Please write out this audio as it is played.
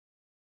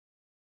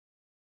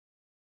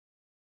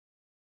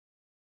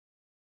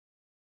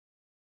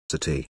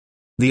generosity.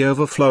 The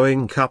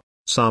overflowing cup,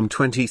 Psalm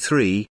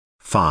 23,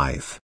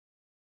 5.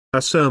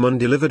 A sermon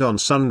delivered on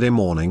Sunday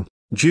morning,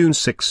 June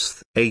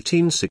 6,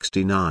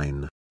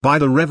 1869, by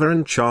the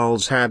Reverend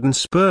Charles Haddon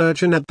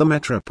Spurgeon at the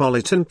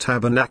Metropolitan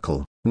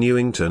Tabernacle,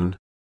 Newington.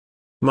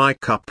 My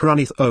cup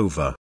runneth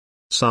over.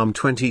 Psalm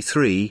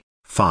 23,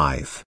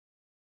 5.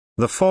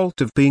 The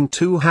fault of being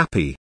too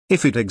happy,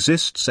 if it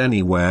exists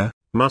anywhere,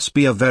 must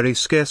be a very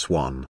scarce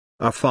one.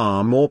 A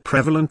far more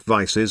prevalent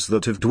vice is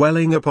that of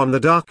dwelling upon the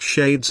dark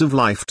shades of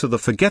life to the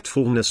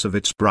forgetfulness of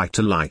its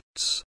brighter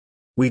lights.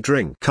 We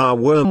drink our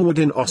wormwood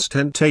in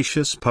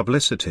ostentatious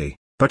publicity,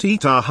 but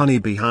eat our honey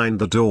behind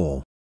the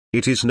door.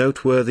 It is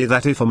noteworthy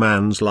that if a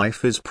man's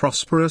life is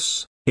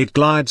prosperous, it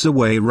glides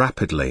away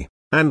rapidly,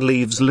 and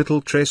leaves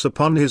little trace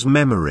upon his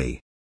memory.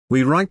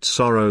 We write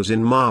sorrows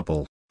in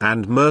marble,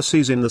 and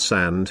mercies in the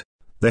sand.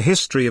 The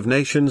history of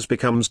nations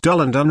becomes dull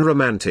and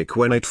unromantic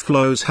when it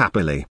flows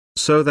happily,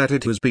 so that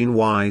it has been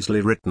wisely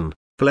written,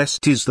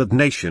 "Blessed is that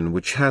nation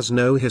which has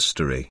no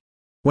history."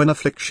 When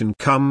affliction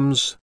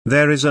comes,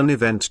 there is an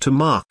event to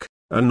mark,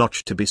 a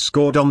notch to be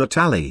scored on the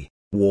tally.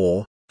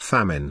 War,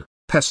 famine,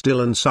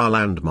 pestilence are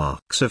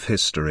landmarks of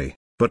history,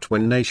 but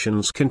when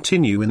nations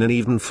continue in an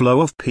even flow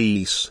of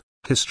peace,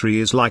 history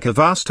is like a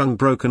vast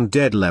unbroken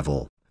dead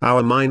level.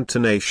 Our mind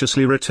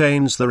tenaciously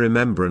retains the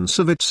remembrance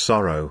of its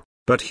sorrow,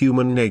 but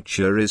human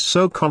nature is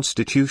so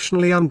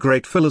constitutionally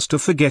ungrateful as to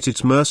forget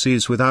its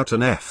mercies without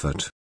an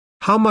effort.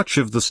 How much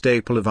of the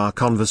staple of our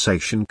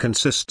conversation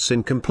consists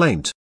in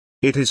complaint?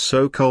 It is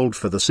so cold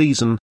for the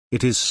season,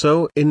 it is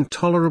so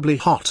intolerably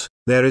hot,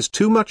 there is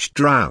too much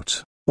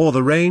drought, or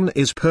the rain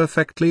is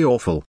perfectly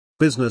awful,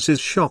 business is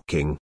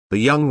shocking, the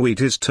young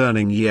wheat is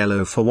turning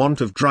yellow for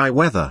want of dry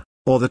weather,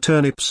 or the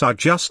turnips are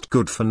just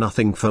good for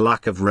nothing for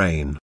lack of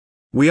rain.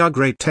 We are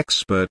great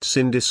experts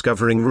in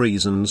discovering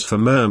reasons for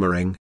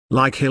murmuring.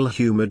 Like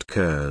ill-humored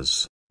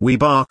curs, we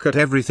bark at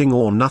everything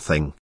or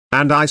nothing,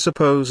 and I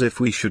suppose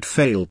if we should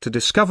fail to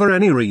discover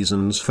any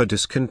reasons for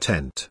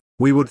discontent,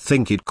 we would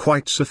think it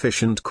quite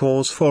sufficient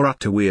cause for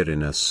utter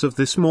weariness of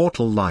this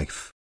mortal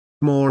life.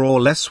 More or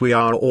less we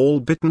are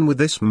all bitten with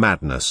this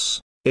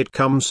madness. It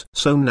comes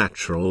so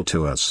natural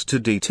to us to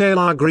detail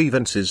our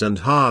grievances and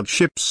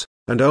hardships,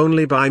 and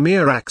only by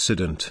mere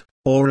accident,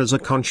 or as a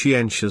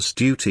conscientious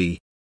duty,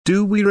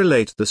 do we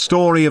relate the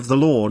story of the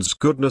Lord's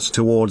goodness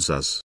towards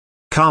us.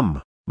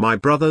 Come, my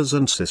brothers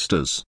and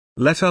sisters,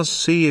 let us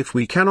see if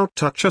we cannot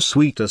touch a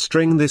sweeter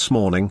string this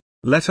morning.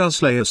 Let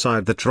us lay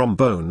aside the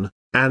trombone,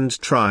 and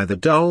try the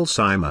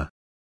dulcimer.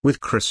 With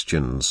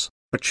Christians,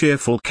 a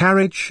cheerful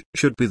carriage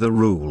should be the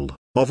rule.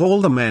 Of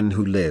all the men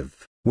who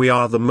live, we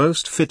are the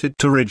most fitted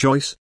to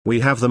rejoice,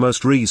 we have the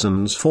most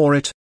reasons for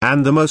it,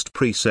 and the most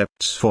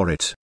precepts for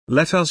it.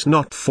 Let us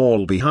not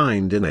fall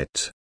behind in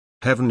it.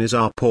 Heaven is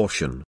our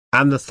portion,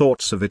 and the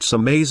thoughts of its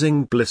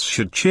amazing bliss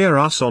should cheer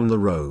us on the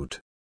road.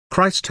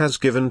 Christ has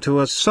given to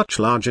us such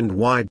large and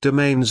wide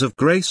domains of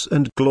grace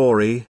and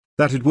glory,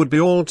 that it would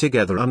be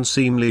altogether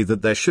unseemly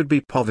that there should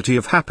be poverty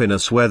of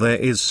happiness where there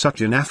is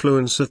such an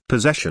affluence of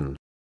possession.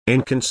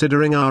 In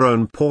considering our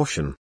own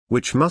portion,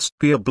 which must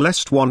be a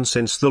blessed one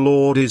since the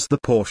Lord is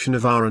the portion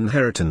of our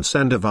inheritance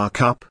and of our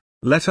cup,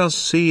 let us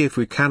see if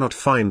we cannot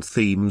find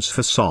themes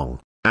for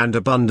song, and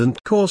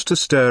abundant cause to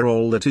stir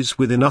all that is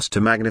within us to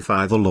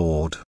magnify the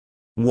Lord.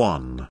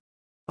 1.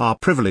 Our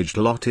privileged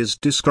lot is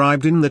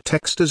described in the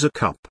text as a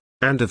cup,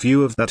 and a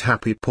view of that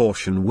happy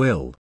portion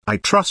will, I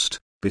trust,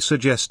 be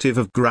suggestive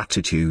of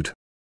gratitude.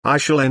 I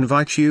shall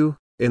invite you,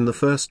 in the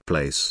first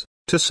place,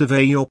 to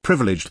survey your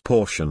privileged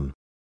portion.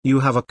 You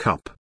have a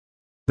cup.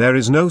 There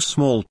is no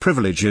small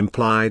privilege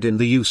implied in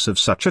the use of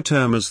such a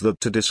term as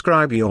that to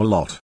describe your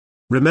lot.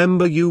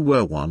 Remember you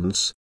were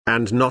once,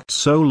 and not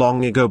so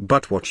long ago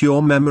but what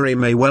your memory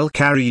may well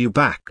carry you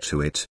back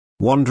to it,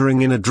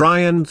 wandering in a dry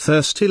and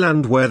thirsty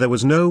land where there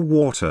was no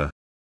water.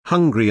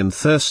 Hungry and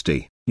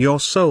thirsty, your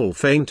soul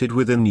fainted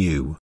within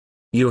you.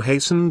 You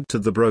hastened to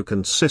the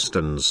broken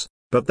cisterns,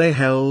 but they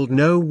held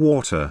no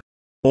water.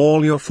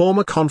 All your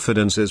former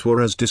confidences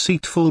were as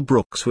deceitful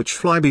brooks which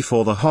fly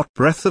before the hot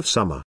breath of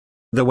summer.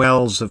 The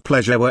wells of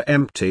pleasure were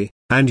empty,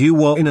 and you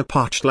were in a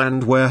parched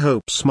land where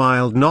hope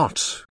smiled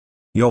not.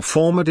 Your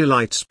former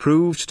delights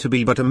proved to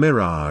be but a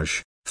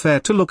mirage, fair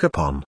to look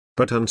upon,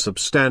 but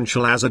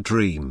unsubstantial as a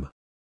dream.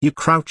 You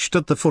crouched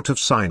at the foot of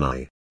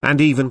Sinai, and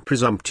even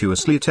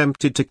presumptuously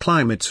attempted to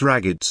climb its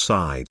ragged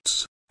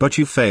sides, but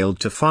you failed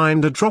to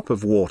find a drop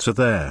of water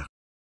there.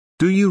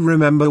 Do you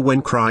remember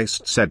when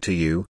Christ said to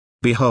you,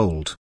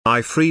 "Behold,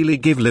 I freely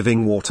give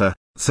living water,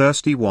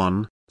 thirsty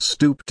one,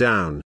 stoop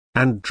down,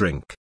 and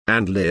drink,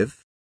 and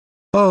live"?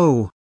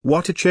 Oh,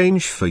 what a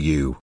change for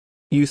you!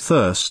 You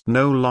thirst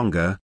no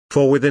longer,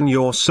 for within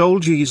your soul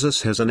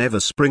Jesus has an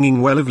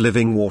ever-springing well of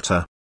living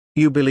water.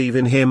 You believe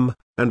in Him,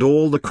 and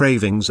all the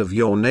cravings of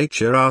your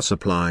nature are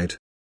supplied.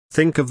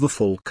 Think of the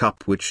full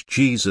cup which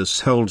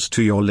Jesus holds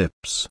to your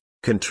lips,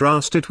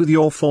 contrast it with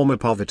your former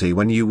poverty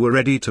when you were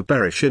ready to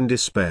perish in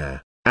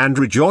despair, and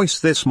rejoice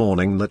this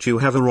morning that you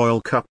have a royal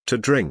cup to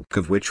drink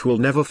of which will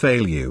never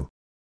fail you.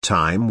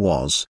 Time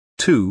was,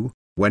 too,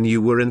 when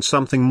you were in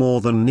something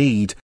more than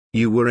need,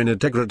 you were in a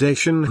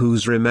degradation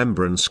whose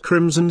remembrance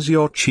crimsons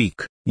your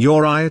cheek,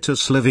 your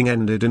riotous living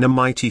ended in a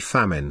mighty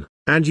famine,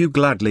 and you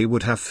gladly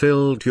would have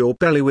filled your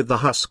belly with the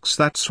husks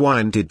that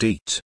swine did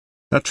eat.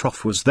 A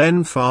trough was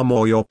then far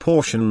more your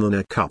portion than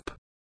a cup.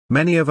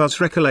 Many of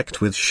us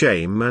recollect with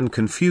shame and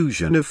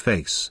confusion of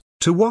face,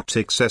 to what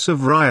excess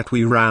of riot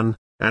we ran,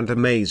 and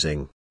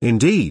amazing,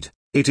 indeed,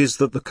 it is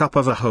that the cup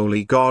of a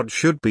holy God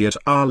should be at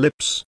our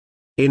lips.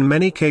 In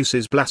many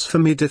cases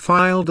blasphemy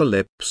defiled the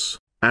lips,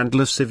 and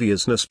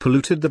lasciviousness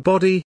polluted the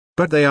body,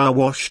 but they are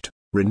washed,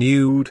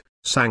 renewed,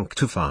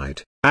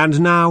 sanctified, and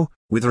now,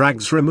 with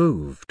rags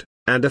removed,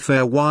 and a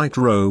fair white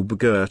robe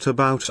girt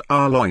about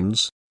our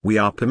loins, we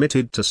are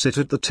permitted to sit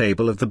at the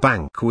table of the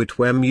banquet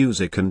where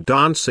music and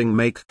dancing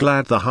make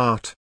glad the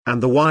heart,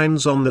 and the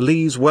wines on the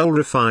lees well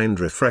refined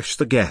refresh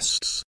the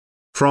guests.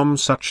 From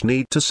such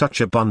need to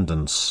such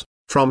abundance,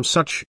 from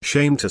such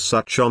shame to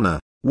such honor,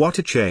 what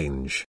a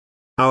change!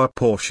 Our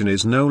portion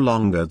is no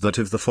longer that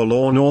of the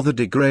forlorn or the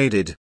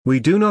degraded, we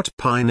do not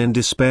pine in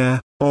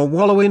despair, or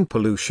wallow in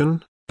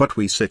pollution, but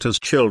we sit as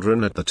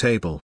children at the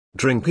table,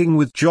 drinking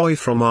with joy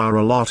from our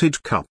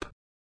allotted cup.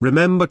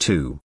 Remember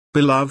too,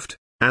 beloved,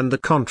 and the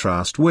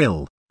contrast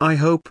will, I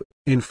hope,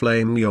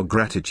 inflame your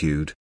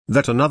gratitude,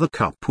 that another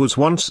cup was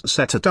once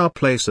set at our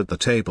place at the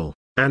table,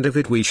 and of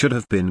it we should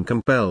have been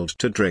compelled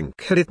to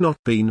drink had it not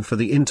been for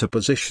the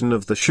interposition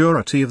of the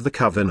surety of the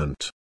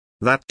covenant.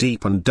 That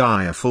deep and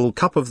direful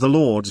cup of the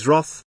Lord's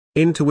wrath,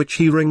 into which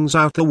he wrings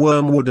out the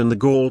wormwood and the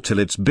gall till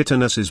its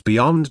bitterness is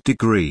beyond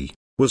degree,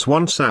 was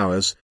once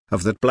ours.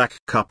 Of that black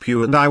cup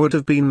you and I would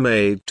have been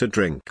made to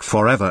drink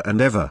forever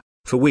and ever,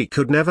 for we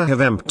could never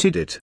have emptied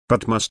it,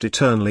 but must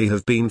eternally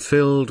have been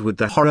filled with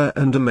the horror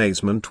and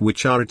amazement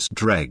which are its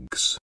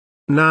dregs.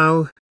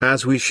 Now,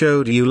 as we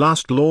showed you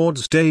last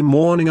Lord's Day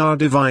morning, our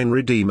divine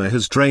Redeemer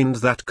has drained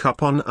that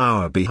cup on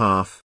our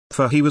behalf,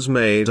 for he was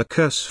made a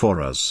curse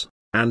for us,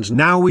 and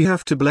now we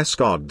have to bless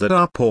God that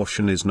our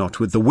portion is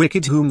not with the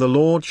wicked whom the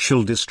Lord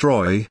shall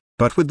destroy,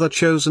 but with the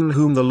chosen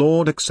whom the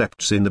Lord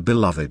accepts in the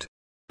beloved.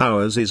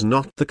 Ours is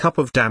not the cup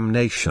of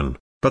damnation,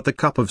 but the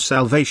cup of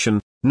salvation,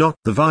 not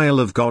the vial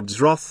of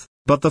God's wrath,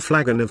 but the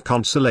flagon of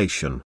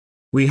consolation.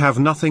 We have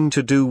nothing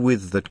to do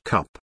with that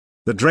cup.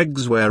 The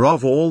dregs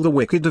whereof all the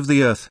wicked of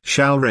the earth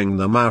shall wring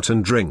them out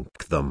and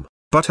drink them,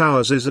 but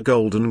ours is a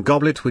golden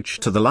goblet which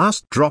to the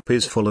last drop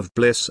is full of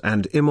bliss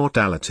and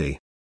immortality.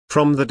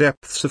 From the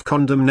depths of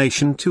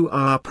condemnation to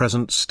our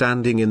present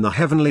standing in the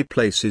heavenly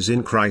places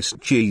in Christ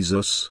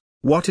Jesus,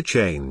 what a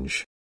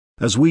change!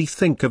 As we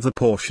think of the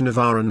portion of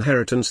our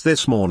inheritance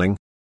this morning,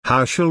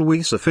 how shall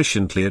we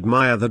sufficiently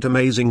admire that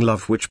amazing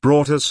love which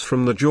brought us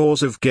from the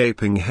jaws of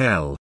gaping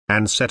hell,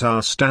 and set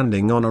our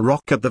standing on a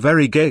rock at the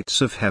very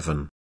gates of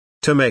heaven?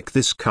 To make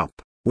this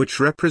cup, which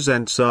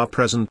represents our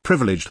present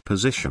privileged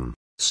position,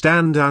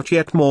 stand out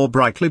yet more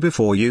brightly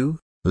before you,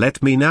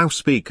 let me now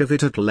speak of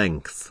it at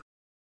length.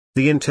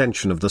 The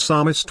intention of the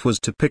psalmist was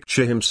to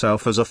picture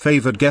himself as a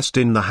favored guest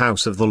in the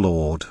house of the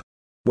Lord.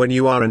 When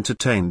you are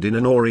entertained in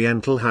an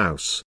oriental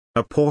house,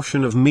 a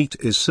portion of meat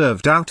is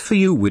served out for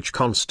you which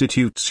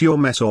constitutes your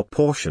mess or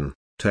portion.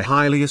 To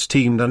highly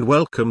esteemed and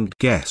welcomed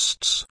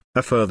guests,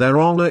 a further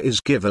honor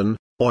is given,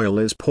 oil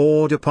is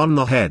poured upon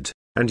the head,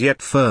 and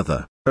yet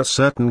further, a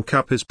certain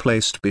cup is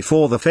placed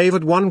before the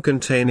favored one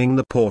containing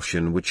the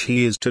portion which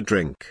he is to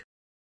drink.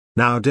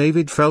 Now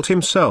David felt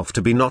himself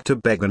to be not a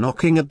beggar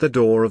knocking at the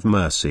door of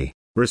mercy,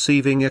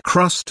 receiving a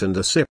crust and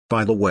a sip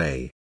by the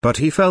way, but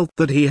he felt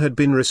that he had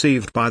been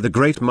received by the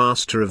great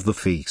master of the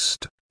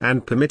feast,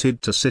 and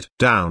permitted to sit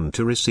down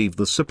to receive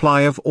the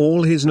supply of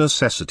all his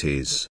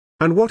necessities,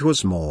 and what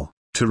was more,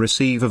 to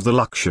receive of the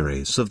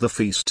luxuries of the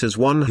feast as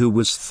one who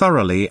was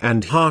thoroughly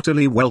and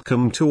heartily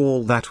welcome to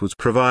all that was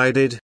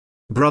provided.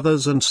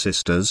 Brothers and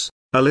sisters,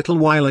 a little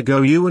while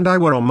ago you and I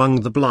were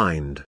among the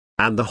blind,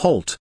 and the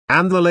halt,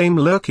 and the lame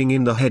lurking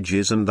in the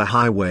hedges and the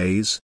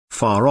highways,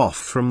 far off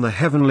from the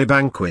heavenly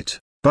banquet,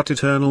 but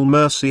eternal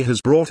mercy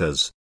has brought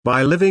us,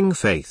 by living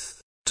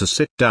faith, to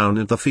sit down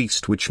at the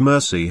feast which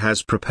mercy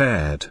has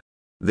prepared.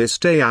 This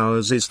day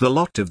ours is the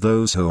lot of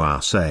those who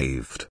are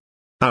saved.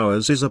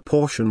 Ours is a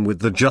portion with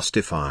the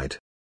justified.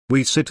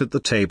 We sit at the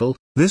table,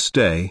 this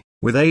day,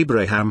 with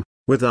Abraham,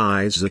 with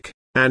Isaac,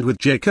 and with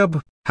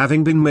Jacob,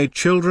 having been made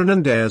children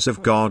and heirs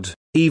of God,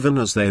 even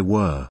as they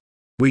were.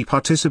 We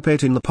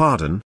participate in the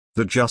pardon,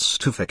 the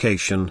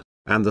justification,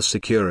 and the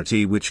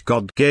security which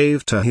God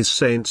gave to his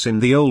saints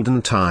in the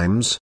olden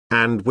times,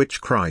 and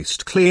which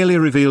Christ clearly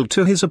revealed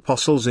to his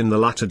apostles in the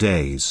latter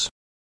days.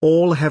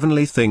 All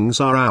heavenly things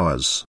are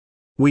ours.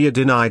 We are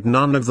denied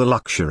none of the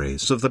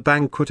luxuries of the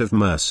banquet of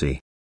mercy.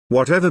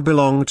 Whatever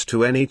belonged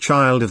to any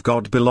child of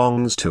God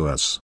belongs to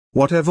us.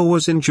 Whatever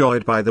was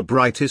enjoyed by the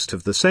brightest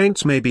of the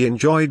saints may be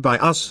enjoyed by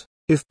us,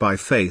 if by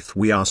faith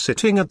we are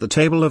sitting at the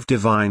table of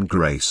divine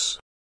grace.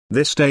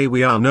 This day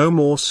we are no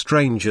more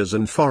strangers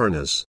and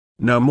foreigners,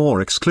 no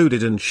more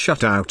excluded and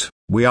shut out,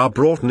 we are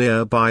brought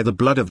near by the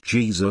blood of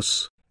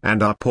Jesus,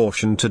 and our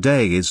portion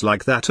today is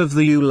like that of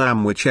the ewe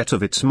lamb which ate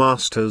of its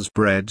master's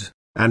bread,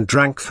 and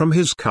drank from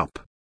his cup.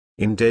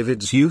 In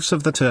David's use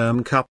of the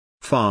term cup,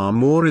 far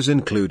more is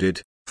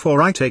included,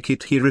 for I take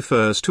it he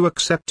refers to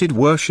accepted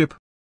worship.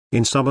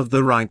 In some of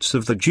the rites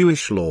of the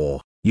Jewish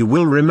law, you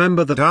will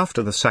remember that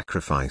after the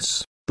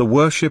sacrifice, the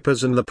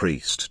worshippers and the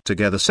priest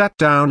together sat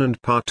down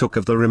and partook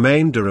of the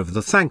remainder of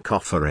the thank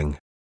offering.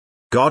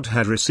 God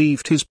had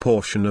received his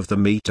portion of the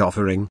meat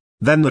offering,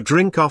 then the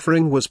drink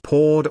offering was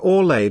poured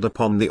or laid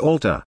upon the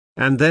altar,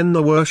 and then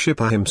the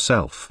worshipper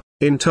himself,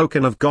 in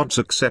token of God's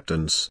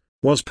acceptance,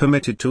 was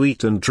permitted to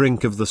eat and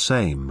drink of the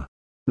same.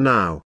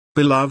 Now,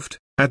 beloved,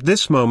 at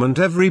this moment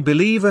every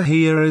believer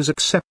here is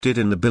accepted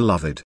in the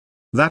Beloved.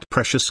 That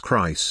precious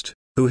Christ,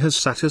 who has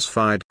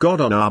satisfied God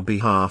on our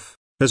behalf,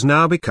 has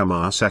now become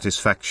our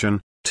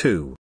satisfaction,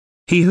 too.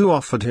 He who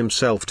offered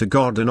himself to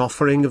God an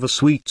offering of a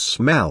sweet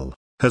smell,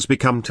 has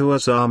become to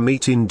us our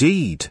meat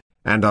indeed,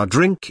 and our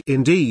drink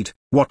indeed.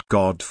 What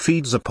God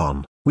feeds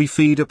upon, we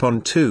feed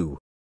upon too.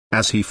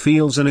 As he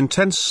feels an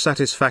intense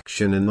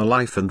satisfaction in the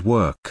life and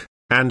work,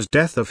 and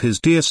death of his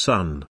dear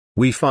Son,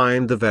 we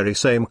find the very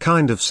same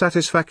kind of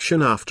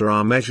satisfaction after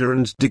our measure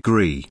and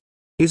degree.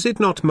 Is it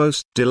not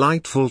most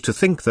delightful to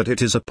think that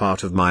it is a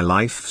part of my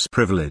life's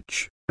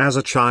privilege, as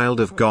a child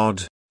of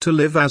God, to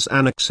live as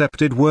an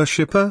accepted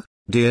worshipper,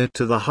 dear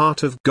to the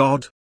heart of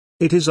God?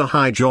 It is a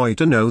high joy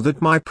to know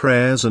that my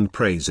prayers and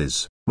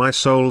praises, my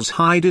soul's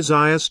high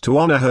desires to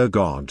honor her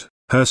God,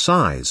 her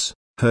sighs,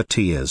 her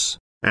tears,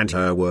 and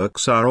her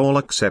works are all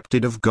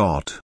accepted of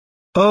God.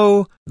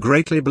 Oh,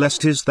 greatly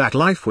blessed is that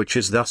life which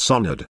is thus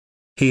honored.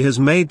 He has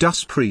made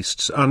us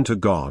priests unto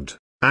God,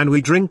 and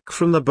we drink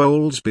from the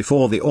bowls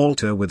before the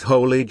altar with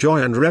holy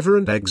joy and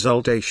reverent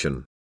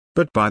exultation.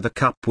 But by the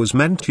cup was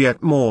meant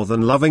yet more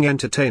than loving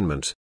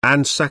entertainment,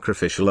 and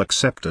sacrificial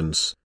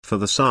acceptance, for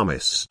the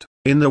psalmist,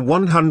 in the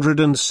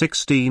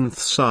 116th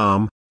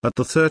Psalm, at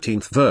the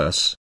 13th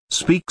verse,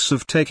 speaks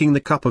of taking the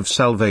cup of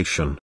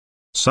salvation.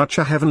 Such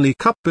a heavenly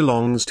cup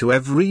belongs to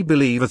every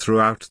believer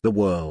throughout the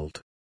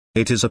world.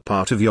 It is a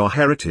part of your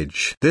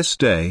heritage this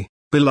day,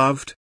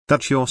 beloved,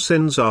 that your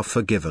sins are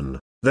forgiven,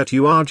 that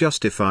you are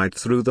justified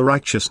through the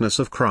righteousness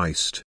of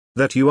Christ,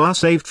 that you are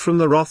saved from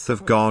the wrath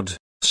of God,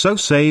 so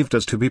saved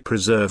as to be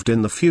preserved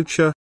in the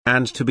future,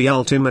 and to be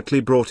ultimately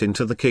brought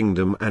into the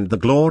kingdom and the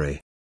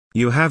glory.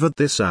 You have at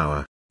this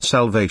hour,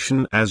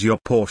 salvation as your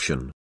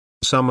portion.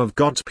 Some of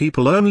God's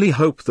people only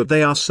hope that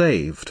they are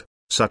saved.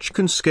 Such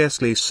can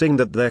scarcely sing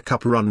that their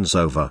cup runs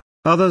over.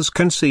 Others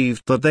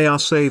conceived that they are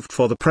saved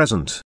for the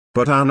present,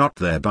 but are not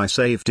thereby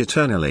saved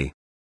eternally.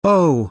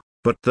 Oh,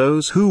 but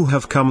those who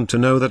have come to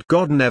know that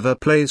God never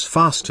plays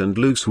fast and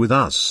loose with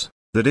us,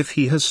 that if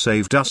he has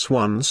saved us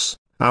once,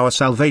 our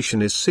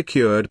salvation is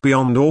secured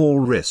beyond all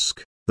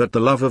risk, that the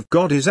love of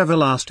God is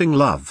everlasting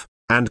love,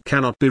 and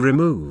cannot be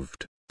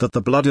removed, that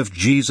the blood of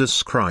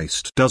Jesus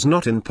Christ does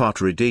not in part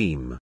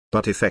redeem,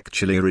 but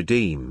effectually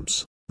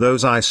redeems,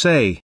 those I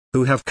say,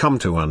 who have come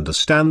to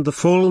understand the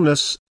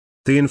fullness,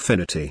 the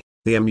infinity,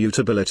 the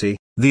immutability,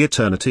 the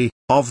eternity,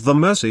 of the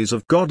mercies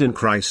of God in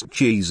Christ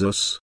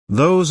Jesus.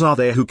 Those are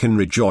they who can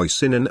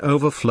rejoice in an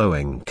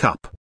overflowing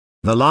cup.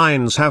 The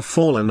lines have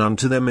fallen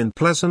unto them in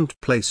pleasant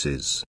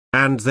places,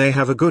 and they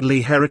have a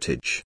goodly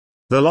heritage.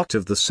 The lot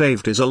of the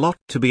saved is a lot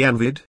to be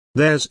envied,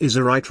 theirs is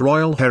a right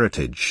royal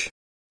heritage.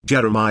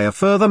 Jeremiah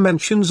further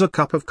mentions a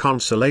cup of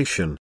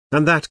consolation,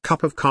 and that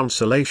cup of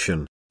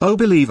consolation, O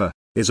believer,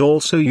 is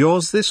also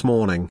yours this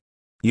morning.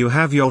 You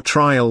have your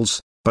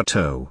trials, but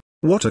oh,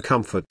 what a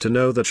comfort to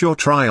know that your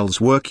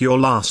trials work your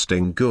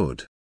lasting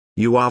good.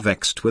 You are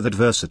vexed with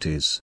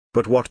adversities,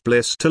 but what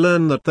bliss to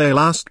learn that they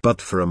last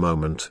but for a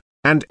moment,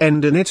 and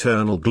end in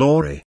eternal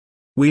glory.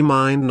 We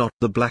mind not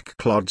the black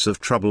clods of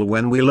trouble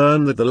when we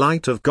learn that the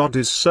light of God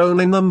is sown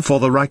in them for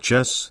the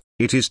righteous.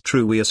 It is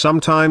true we are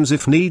sometimes,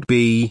 if need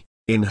be,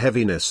 in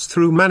heaviness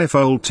through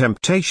manifold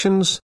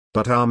temptations,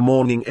 but our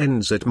morning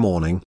ends at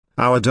morning,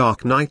 our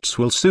dark nights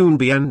will soon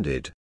be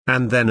ended,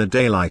 and then a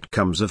daylight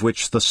comes of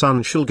which the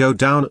sun shall go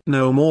down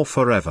no more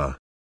forever.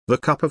 The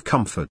cup of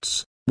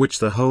comforts, which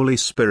the Holy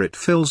Spirit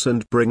fills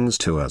and brings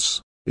to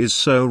us, is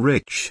so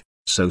rich,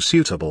 so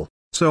suitable,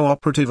 so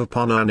operative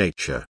upon our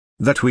nature,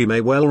 that we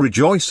may well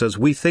rejoice as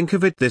we think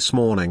of it this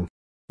morning.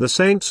 The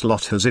saint's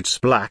lot has its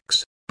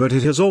blacks, but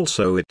it has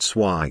also its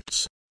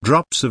whites.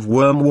 Drops of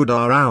wormwood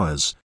are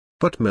ours,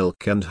 but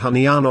milk and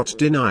honey are not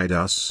denied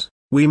us.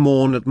 We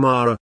mourn at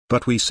Mara,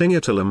 but we sing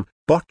at Elim.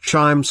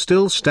 Bochim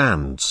still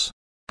stands,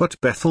 but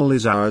Bethel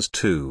is ours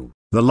too.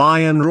 The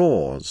lion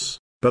roars,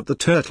 but the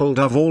turtle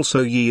dove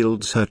also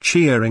yields her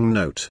cheering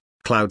note.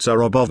 Clouds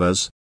are above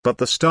us, but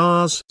the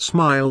stars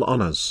smile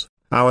on us.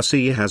 Our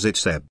sea has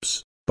its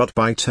ebbs, but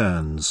by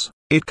turns,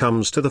 it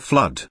comes to the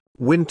flood.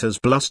 Winters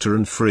bluster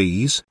and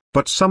freeze,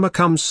 but summer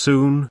comes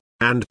soon,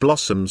 and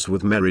blossoms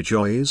with merry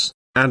joys,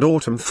 and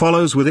autumn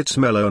follows with its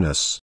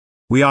mellowness.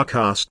 We are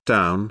cast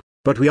down,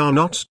 but we are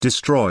not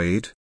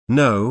destroyed,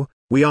 no,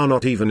 we are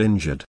not even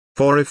injured,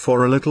 for if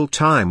for a little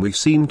time we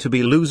seem to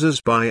be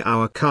losers by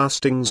our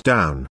castings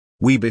down,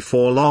 we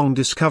before long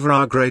discover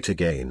our greater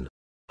gain.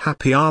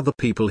 Happy are the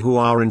people who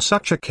are in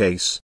such a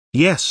case,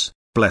 yes,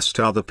 blessed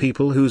are the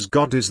people whose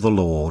God is the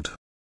Lord.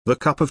 The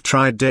cup of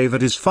tried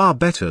David is far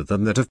better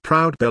than that of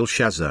proud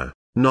Belshazzar.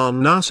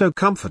 None are so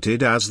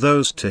comforted as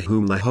those to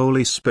whom the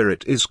Holy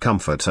Spirit is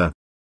comforter.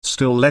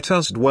 Still let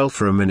us dwell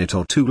for a minute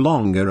or two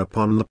longer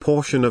upon the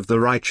portion of the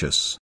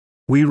righteous.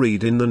 We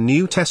read in the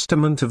New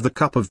Testament of the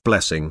cup of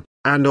blessing,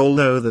 and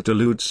although that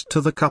alludes to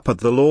the cup at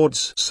the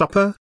Lord's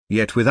Supper,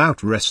 yet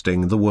without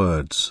resting the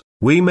words,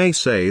 we may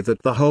say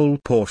that the whole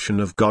portion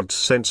of God's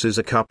sense is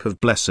a cup of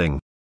blessing.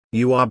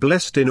 You are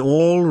blessed in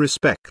all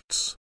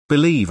respects,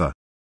 believer.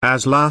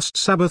 As last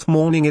Sabbath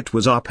morning it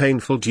was our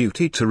painful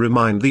duty to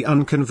remind the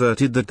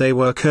unconverted that they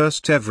were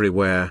cursed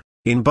everywhere,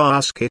 in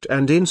basket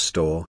and in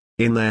store,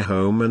 in their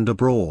home and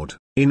abroad,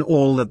 in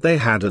all that they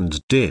had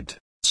and did,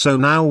 so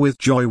now with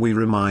joy we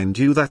remind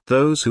you that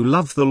those who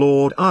love the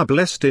Lord are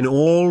blessed in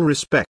all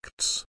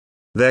respects.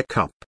 Their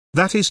cup,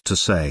 that is to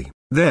say,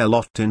 their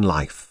lot in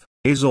life,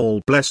 is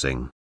all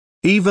blessing.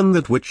 Even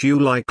that which you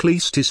like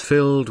least is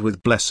filled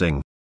with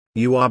blessing.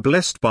 You are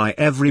blessed by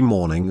every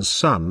morning's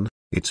sun,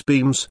 its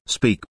beams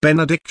speak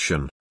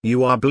benediction.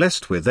 You are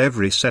blessed with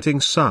every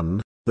setting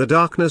sun, the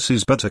darkness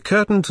is but a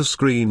curtain to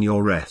screen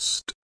your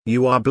rest.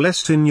 You are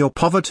blessed in your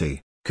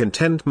poverty,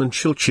 contentment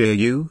shall cheer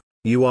you.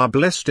 You are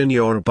blessed in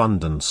your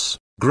abundance,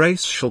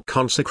 grace shall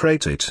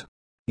consecrate it.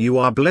 You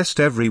are blessed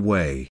every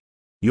way.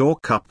 Your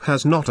cup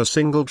has not a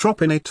single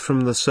drop in it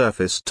from the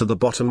surface to the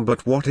bottom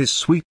but what is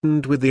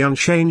sweetened with the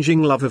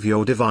unchanging love of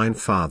your divine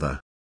Father.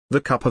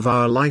 The cup of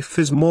our life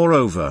is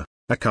moreover,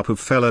 a cup of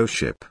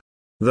fellowship.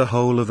 The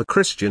whole of a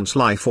Christian's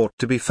life ought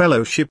to be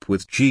fellowship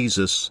with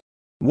Jesus.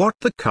 What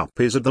the cup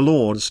is at the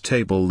Lord's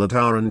table that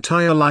our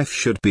entire life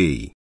should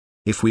be.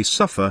 If we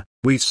suffer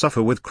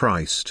with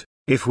Christ.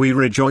 If we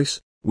rejoice,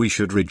 we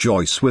should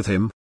rejoice with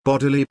him.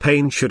 Bodily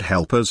pain should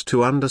help us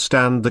to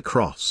understand the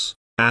cross,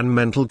 and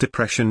mental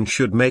depression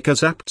should make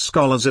us apt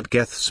scholars at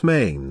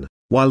Gethsemane,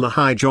 while the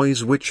high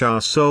joys which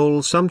our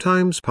soul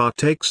sometimes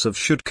partakes of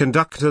should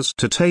conduct us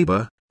to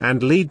Tabor,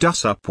 and lead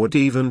us upward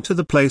even to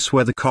the place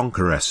where the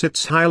conqueror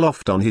sits high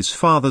aloft on his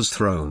Father's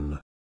throne.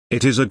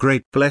 It is a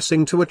great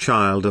blessing to a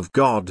child of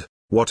God,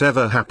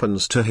 whatever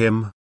happens to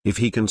him, if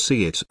he can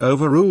see it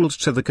overruled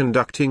to the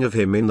conducting of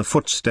him in the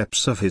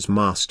footsteps of his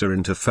Master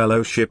into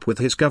fellowship with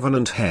his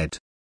covenant head.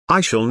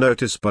 I shall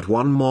notice but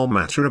one more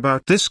matter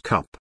about this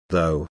cup,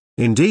 though,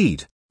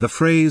 indeed, the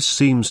phrase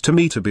seems to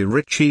me to be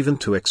rich even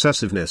to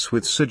excessiveness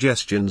with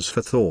suggestions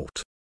for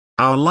thought.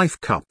 Our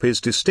life cup is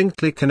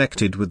distinctly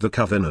connected with the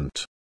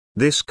covenant.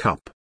 This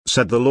cup,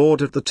 said the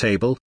Lord at the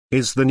table,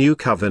 is the new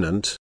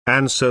covenant,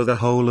 and so the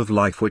whole of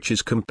life which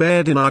is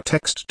compared in our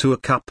text to a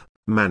cup,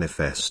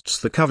 manifests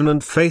the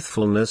covenant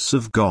faithfulness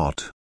of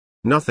God.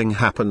 Nothing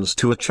happens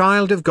to a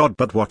child of God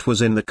but what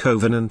was in the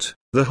covenant.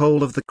 The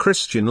whole of the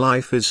Christian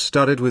life is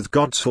studded with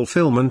God's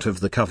fulfillment of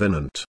the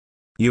covenant.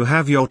 You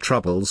have your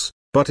troubles,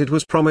 but it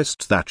was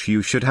promised that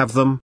you should have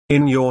them.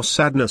 In your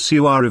sadness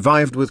you are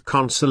revived with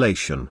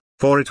consolation,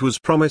 for it was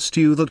promised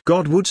you that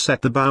God would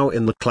set the bow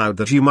in the cloud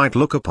that you might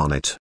look upon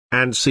it,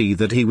 and see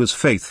that he was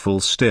faithful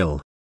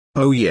still.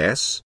 Oh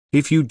yes,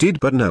 if you did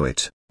but know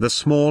it, the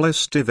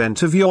smallest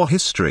event of your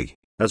history,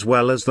 as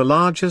well as the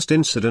largest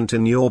incident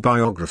in your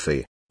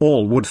biography,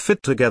 all would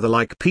fit together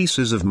like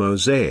pieces of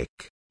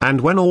mosaic,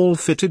 and when all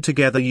fitted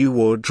together you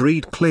would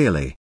read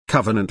clearly,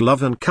 covenant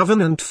love and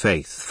covenant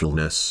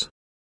faithfulness.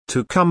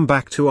 To come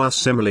back to our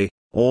simile,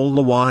 all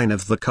the wine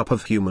of the cup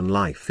of human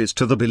life is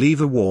to the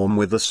believer warm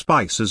with the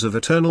spices of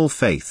eternal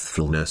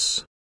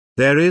faithfulness.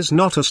 There is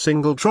not a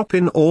single drop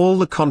in all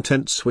the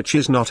contents which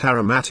is not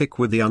aromatic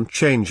with the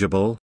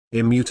unchangeable,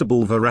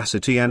 immutable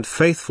veracity and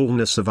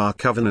faithfulness of our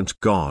covenant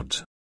God.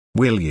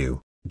 Will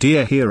you,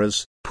 dear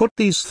hearers, put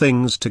these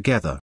things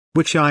together,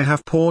 which I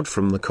have poured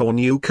from the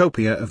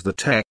cornucopia of the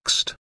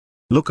text?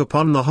 Look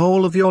upon the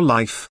whole of your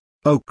life,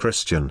 O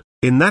Christian,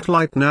 in that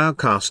light now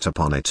cast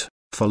upon it,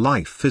 for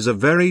life is a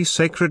very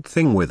sacred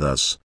thing with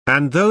us,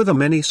 and though the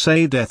many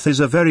say death is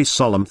a very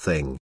solemn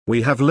thing,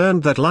 we have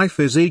learned that life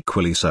is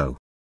equally so.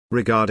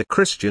 Regard a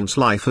Christian's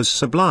life as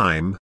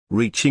sublime,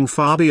 reaching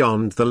far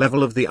beyond the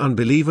level of the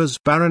unbeliever's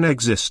barren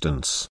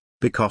existence,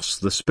 because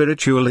the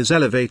spiritual is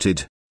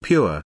elevated,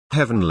 pure,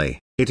 heavenly.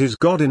 It is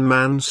God in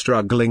man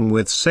struggling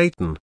with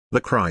Satan,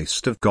 the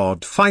Christ of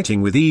God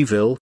fighting with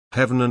evil.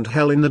 Heaven and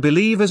hell in the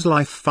believer's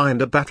life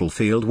find a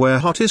battlefield where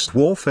hottest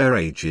warfare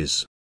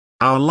rages.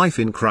 Our life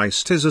in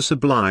Christ is a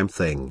sublime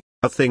thing,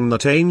 a thing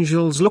that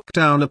angels look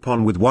down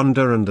upon with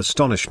wonder and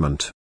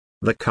astonishment.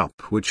 The cup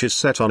which is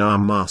set on our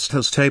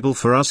Master's table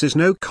for us is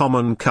no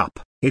common cup,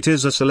 it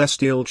is a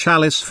celestial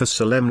chalice for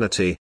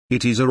solemnity,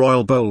 it is a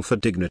royal bowl for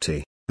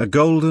dignity, a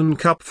golden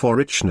cup for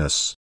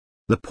richness.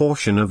 The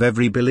portion of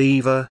every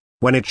believer,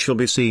 when it shall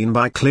be seen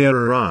by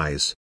clearer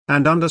eyes,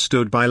 and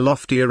understood by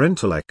loftier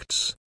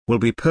intellects, will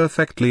be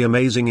perfectly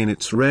amazing in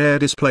its rare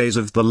displays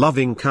of the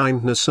loving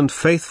kindness and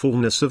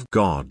faithfulness of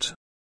God.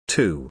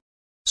 2.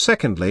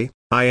 Secondly,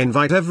 I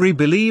invite every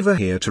believer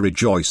here to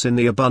rejoice in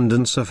the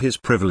abundance of his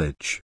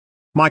privilege.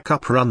 My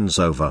cup runs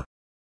over.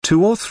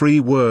 2 or 3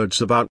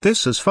 words about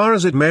this as far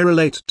as it may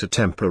relate to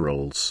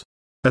temporals.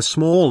 A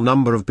small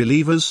number of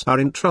believers are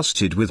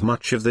entrusted with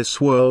much of this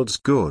world's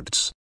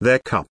goods, their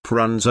cup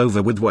runs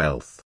over with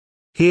wealth.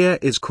 Here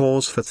is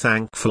cause for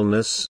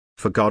thankfulness,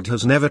 for God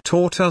has never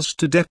taught us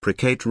to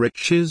deprecate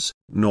riches,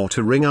 nor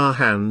to wring our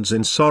hands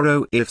in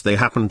sorrow if they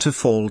happen to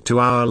fall to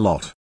our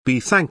lot. Be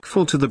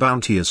thankful to the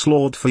bounteous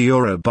Lord for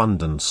your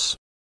abundance.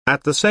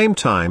 At the same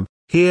time,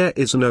 here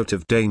is a note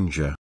of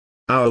danger.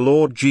 Our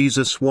Lord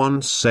Jesus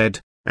once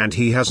said, and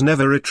he has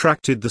never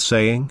retracted the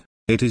saying,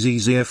 "It is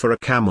easier for a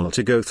camel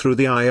to go through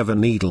the eye of a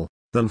needle,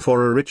 than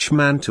for a rich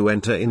man to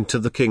enter into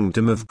the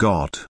kingdom of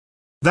God."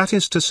 That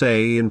is to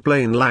say, in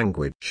plain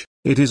language,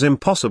 it is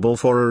impossible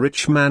for a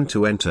rich man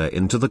to enter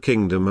into the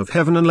kingdom of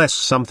heaven unless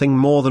something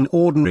more than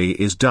ordinary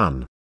is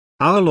done.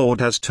 Our Lord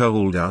has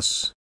told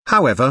us,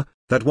 however,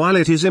 that while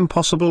it is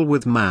impossible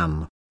with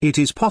man, it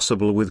is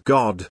possible with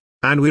God,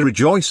 and we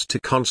rejoice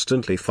to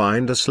constantly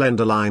find a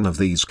slender line of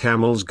these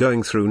camels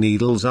going through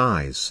needles'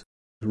 eyes.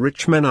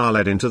 Rich men are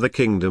led into the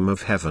kingdom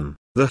of heaven,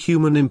 the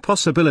human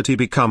impossibility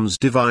becomes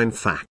divine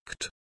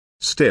fact.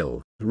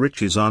 Still,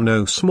 riches are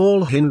no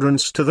small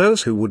hindrance to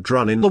those who would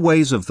run in the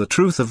ways of the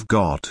truth of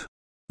God.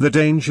 The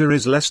danger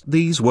is lest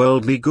these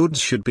worldly goods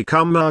should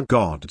become our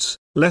gods,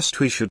 lest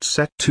we should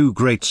set too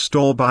great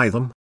store by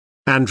them.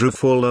 Andrew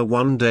Fuller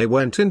one day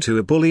went into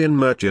a bullion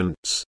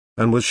merchant's,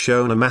 and was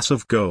shown a mass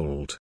of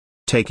gold.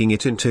 Taking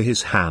it into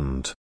his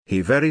hand,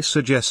 he very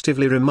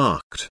suggestively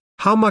remarked,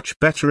 "How much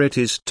better it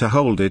is to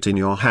hold it in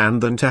your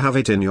hand than to have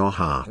it in your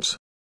heart.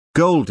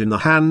 Gold in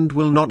the hand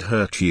will not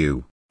hurt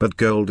you, but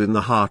gold in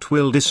the heart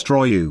will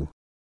destroy you."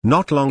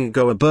 Not long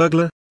ago a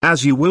burglar,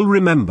 as you will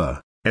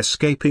remember,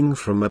 escaping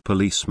from a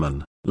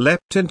policeman,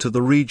 leapt into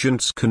the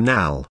Regent's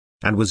Canal,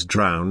 and was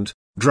drowned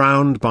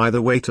by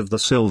the weight of the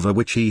silver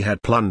which he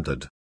had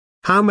plundered.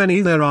 How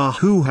many there are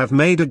who have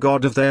made a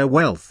god of their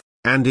wealth,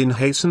 and in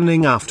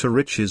hastening after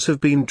riches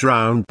have been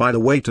drowned by the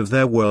weight of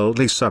their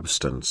worldly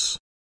substance.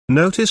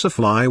 Notice a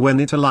fly when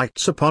it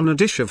alights upon a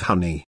dish of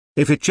honey,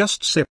 if it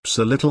just sips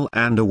a little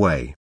and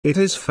away, it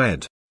is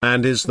fed,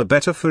 and is the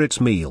better for its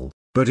meal,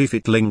 but if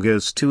it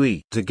lingers to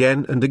eat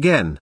again and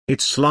again,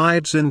 it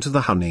slides into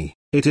the honey,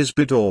 it is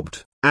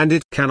bedaubed, and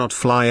it cannot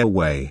fly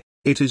away,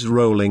 it is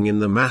rolling in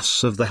the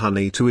mass of the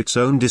honey to its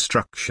own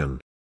destruction.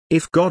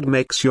 If God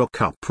makes your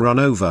cup run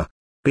over,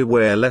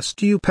 beware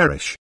lest you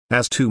perish,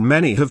 as too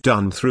many have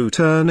done through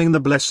turning the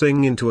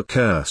blessing into a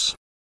curse.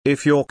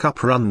 If your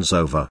cup runs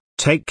over,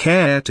 take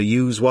care to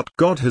use what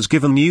God has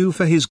given you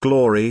for His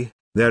glory.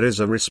 There is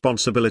a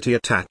responsibility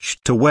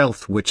attached to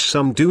wealth which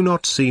some do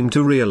not seem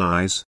to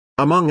realize.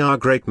 Among our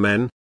great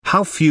men,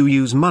 how few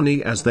use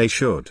money as they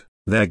should.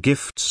 Their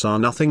gifts are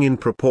nothing in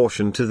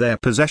proportion to their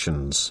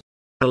possessions.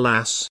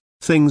 Alas,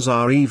 things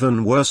are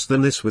even worse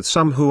than this with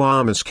some who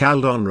are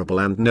miscalled honorable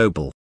and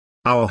noble.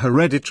 Our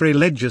hereditary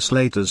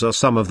legislators are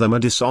some of them a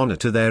dishonor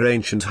to their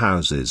ancient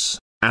houses,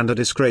 and a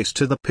disgrace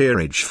to the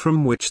peerage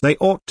from which they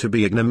ought to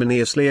be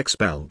ignominiously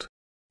expelled.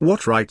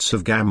 What rights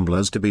have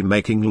gamblers to be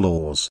making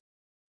laws?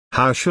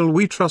 How shall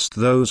we trust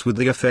those with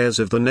the affairs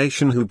of the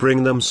nation who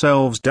bring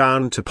themselves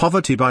down to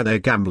poverty by their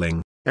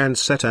gambling, and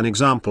set an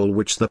example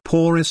which the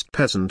poorest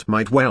peasant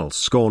might well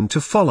scorn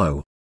to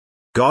follow?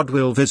 God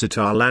will visit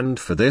our land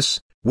for this.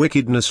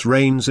 Wickedness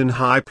reigns in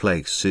high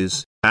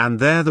places, and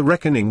there the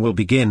reckoning will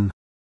begin.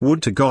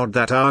 Would to God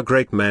that our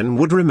great men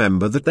would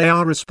remember that they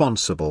are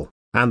responsible,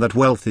 and that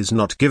wealth is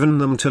not given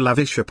them to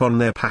lavish upon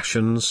their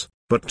passions,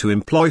 but to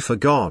employ for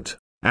God,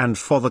 and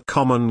for the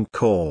common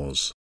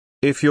cause.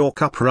 If your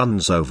cup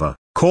runs over,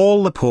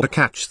 call the poor to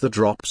catch the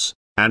drops,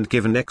 and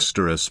give an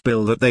extra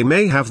spill that they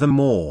may have the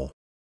more.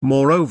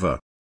 Moreover,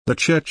 the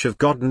Church of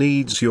God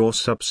needs your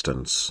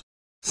substance.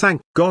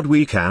 Thank God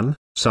we can,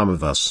 some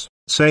of us,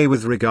 say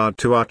with regard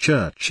to our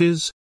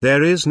churches,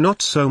 there is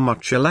not so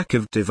much a lack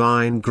of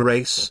divine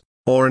grace,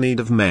 or a need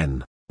of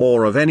men,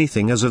 or of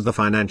anything as of the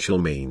financial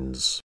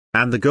means,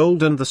 and the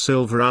gold and the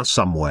silver are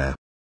somewhere.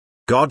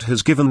 God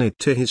has given it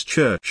to His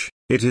church,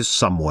 it is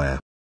somewhere.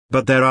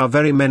 But there are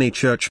very many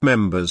church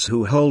members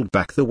who hold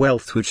back the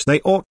wealth which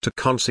they ought to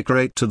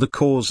consecrate to the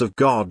cause of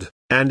God,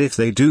 and if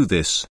they do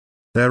this,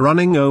 their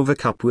running over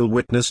cup will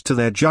witness to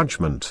their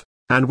judgment,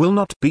 and will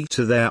not be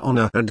to their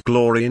honor and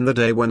glory in the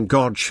day when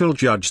God shall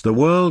judge the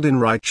world in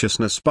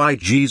righteousness by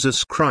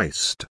Jesus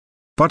Christ.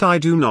 But I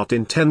do not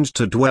intend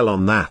to dwell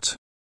on that.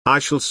 I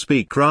shall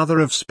speak rather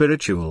of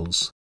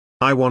spirituals.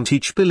 I want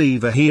each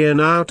believer here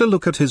now to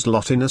look at his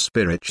lot in a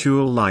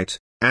spiritual light,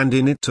 and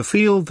in it to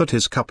feel that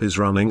his cup is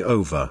running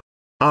over.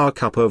 Our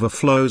cup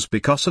overflows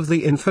because of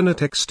the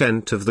infinite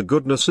extent of the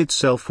goodness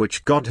itself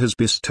which God has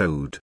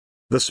bestowed.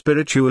 The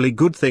spiritually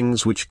good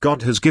things which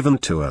God has given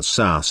to us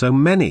are so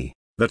many,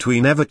 that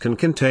we never can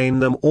contain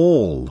them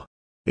all.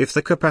 If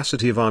the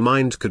capacity of our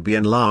mind could be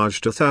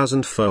enlarged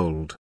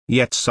 1,000-fold,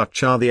 yet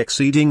such are the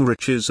exceeding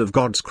riches of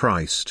God's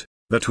Christ,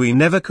 that we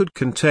never could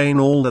contain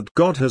all that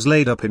God has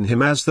laid up in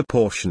Him as the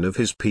portion of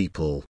His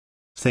people.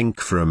 Think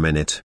for a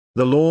minute.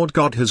 The Lord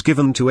God has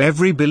given to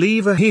every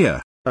believer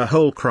here, a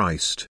whole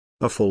Christ,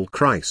 a full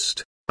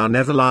Christ, an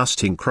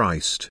everlasting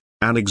Christ,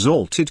 an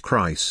exalted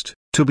Christ,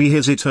 to be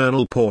His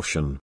eternal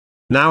portion.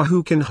 Now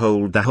who can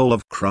hold the whole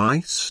of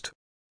Christ?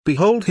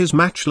 Behold His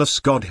matchless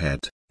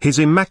Godhead, His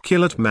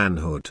immaculate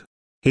manhood,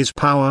 His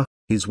power,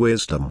 His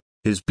wisdom,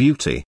 His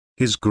beauty,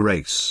 His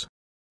grace.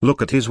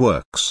 Look at His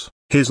works,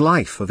 His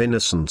life of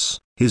innocence,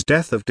 His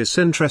death of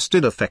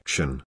disinterested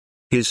affection,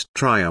 His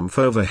triumph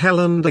over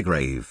hell and the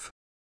grave.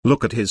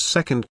 Look at His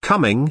second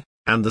coming,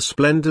 and the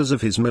splendors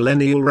of His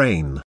millennial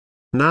reign.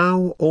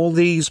 Now all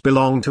these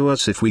belong to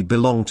us if we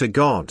belong to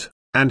God,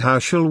 and how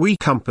shall we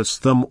compass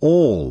them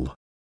all?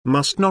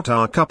 Must not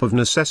our cup of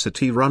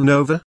necessity run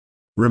over?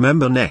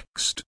 Remember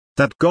next,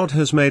 that God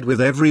has made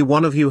with every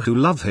one of you who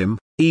love Him,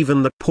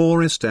 even the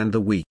poorest and the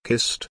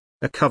weakest,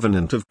 a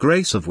covenant of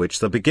grace of which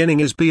the beginning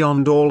is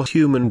beyond all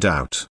human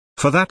doubt,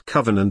 for that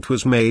covenant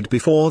was made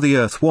before the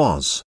earth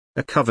was,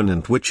 a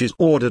covenant which is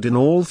ordered in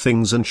all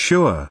things and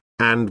sure,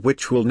 and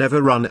which will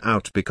never run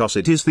out because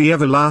it is the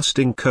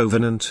everlasting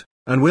covenant,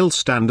 and will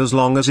stand as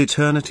long as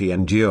eternity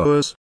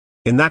endures.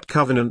 In that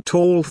covenant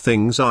all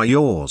things are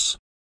yours.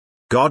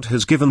 God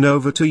has given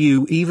over to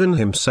you even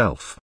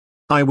Himself.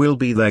 I will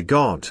be their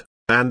God,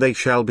 and they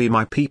shall be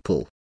my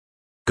people.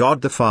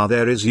 God the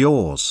Father is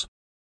yours.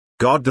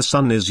 God the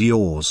Son is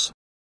yours.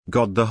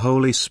 God the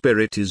Holy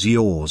Spirit is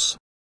yours.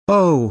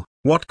 Oh,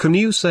 what can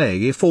you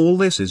say if all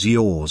this is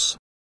yours?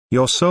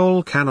 Your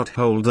soul cannot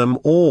hold them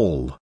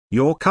all,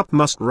 your cup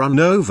must run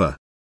over.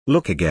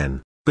 Look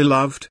again,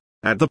 beloved,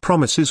 at the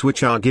promises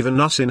which are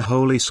given us in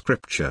Holy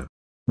Scripture.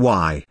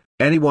 Why,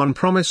 any one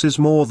promise is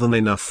more than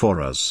enough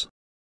for us.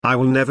 I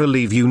will never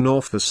leave you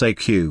nor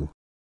forsake you.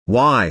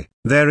 Why,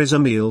 there is a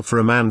meal for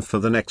a man for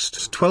the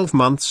next 12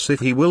 months if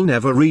he will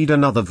never read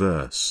another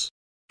verse.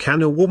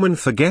 Can a woman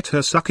forget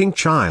her sucking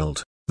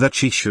child, that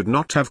she should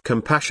not have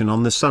compassion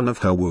on the son of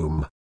her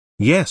womb?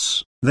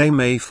 Yes, they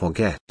may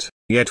forget,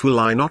 yet will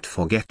I not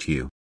forget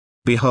you.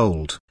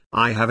 Behold,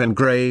 I have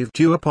engraved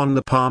you upon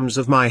the palms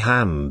of my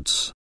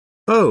hands.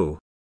 Oh,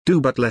 do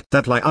but let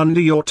that lie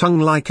under your tongue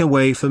like a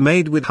wafer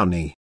made with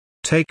honey.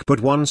 Take but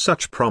one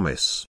such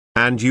promise,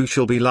 and you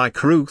shall be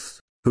like Ruth,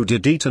 who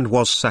did eat and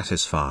was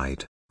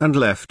satisfied, and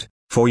left,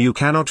 for you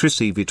cannot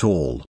receive it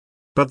all.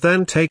 But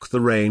then take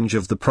the range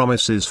of the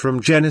promises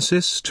from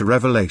Genesis to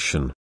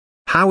Revelation.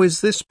 How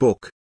is this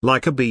book,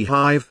 like a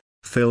beehive,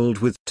 filled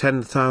with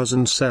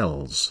 10,000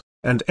 cells,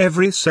 and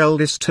every cell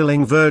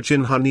distilling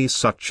virgin honey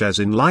such as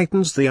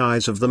enlightens the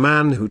eyes of the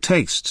man who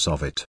tastes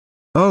of it?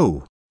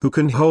 Oh, who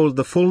can hold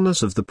the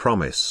fullness of the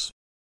promise?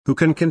 Who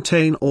can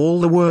contain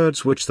all the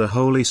words which the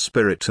Holy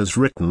Spirit has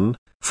written,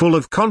 full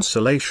of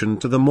consolation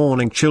to the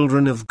mourning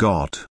children of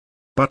God?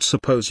 But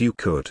suppose you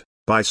could,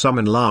 by some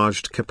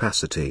enlarged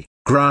capacity,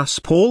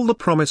 grasp all the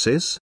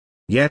promises?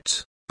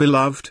 Yet,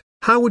 beloved,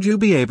 how would you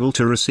be able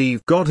to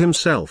receive God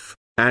Himself,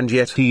 and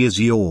yet He is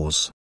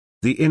yours?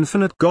 The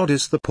infinite God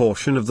is the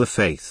portion of the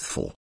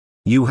faithful.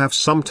 You have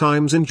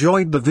sometimes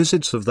enjoyed the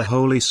visits of the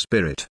Holy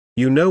Spirit,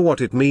 you know what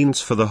it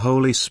means for the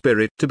Holy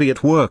Spirit to be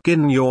at work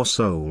in your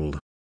soul.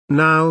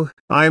 Now,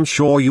 I am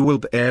sure you will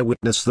bear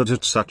witness that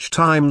at such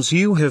times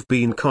you have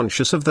been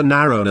conscious of the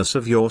narrowness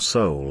of your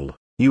soul.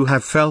 You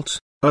have felt,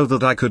 oh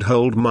that I could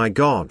hold my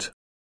God.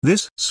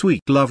 This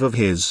sweet love of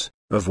His,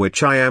 of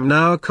which I am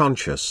now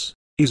conscious,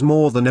 is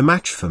more than a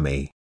match for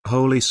me.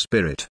 Holy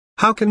Spirit,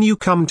 how can you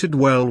come to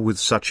dwell with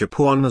such a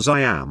poor one as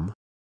I am?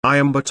 I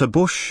am but a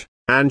bush,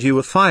 and you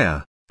a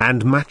fire,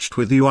 and matched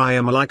with you I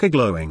am like a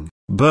glowing,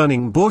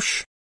 burning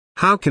bush.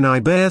 How can I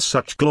bear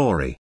such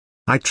glory?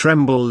 I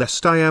tremble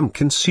lest I am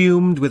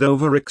consumed with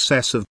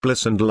over-excess of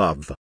bliss and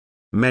love.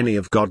 Many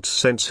of God's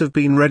saints have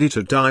been ready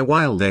to die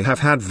while they have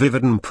had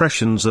vivid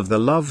impressions of the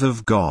love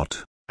of God,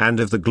 and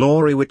of the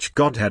glory which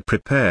God had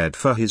prepared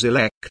for His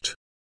elect.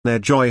 Their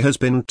joy has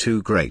been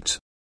too great.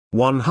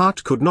 One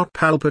heart could not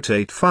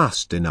palpitate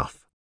fast enough.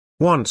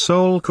 One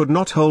soul could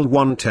not hold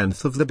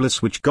 1/10 of the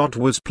bliss which God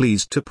was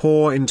pleased to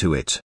pour into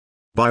it.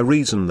 By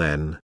reason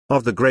then,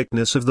 of the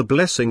greatness of the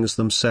blessings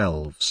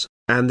themselves,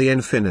 and the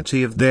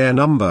infinity of their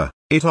number,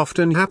 it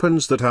often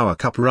happens that our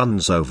cup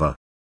runs over.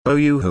 O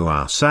you who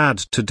are sad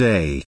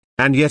today,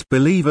 and yet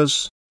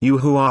believers, you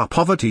who are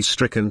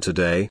poverty-stricken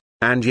today,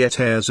 and yet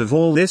heirs of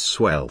all this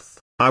wealth,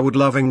 I would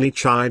lovingly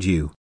chide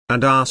you,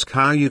 and ask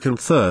how you can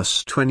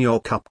thirst when your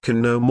cup can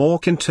no more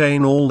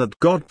contain all that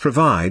God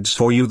provides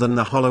for you than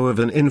the hollow of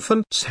an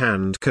infant's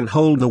hand can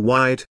hold the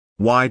wide,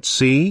 wide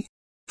sea?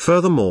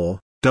 Furthermore,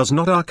 does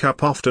not our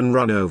cup often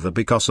run over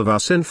because of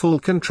our sinful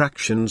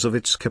contractions of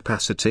its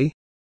capacity?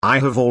 I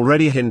have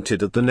already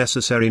hinted at the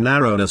necessary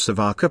narrowness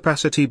of our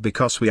capacity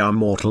because we are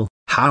mortal.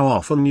 How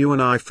often you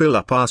and I fill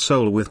up our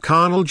soul with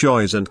carnal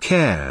joys and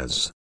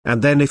cares,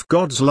 and then if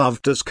God's love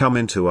does come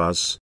into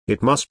us,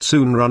 it must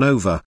soon run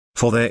over,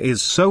 for there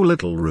is so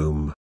little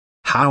room.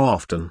 How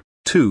often,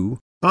 too,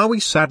 are we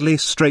sadly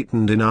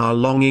straitened in our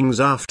longings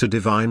after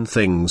divine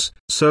things,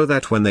 so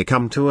that when they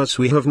come to us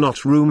we have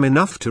not room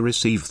enough to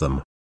receive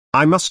them.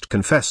 I must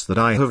confess that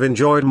I have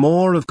enjoyed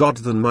more of God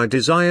than my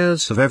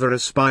desires have ever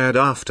aspired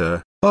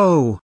after.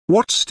 Oh,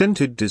 what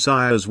stinted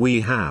desires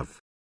we have!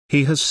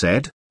 He has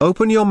said,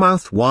 "Open your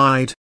mouth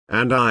wide,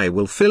 and I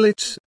will fill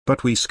it,"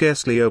 but we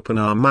scarcely open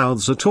our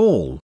mouths at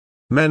all.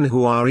 Men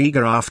who are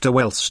eager after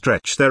wealth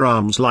stretch their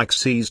arms like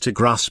seas to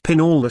grasp in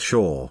all the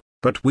shore,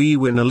 but we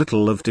win a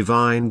little of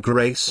divine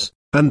grace,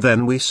 and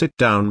then we sit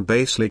down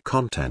basely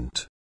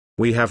content.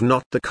 We have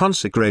not the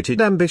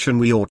consecrated ambition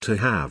we ought to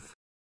have.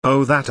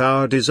 Oh, that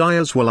our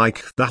desires were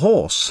like the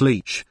horse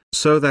leech,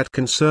 so that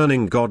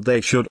concerning God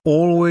they should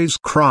always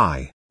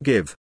cry,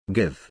 Give,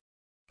 give.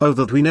 Oh,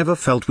 that we never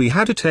felt we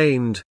had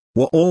attained,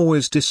 were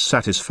always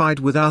dissatisfied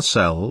with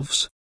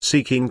ourselves,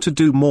 seeking to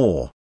do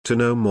more, to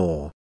know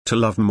more, to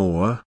love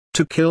more,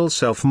 to kill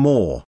self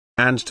more,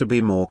 and to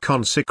be more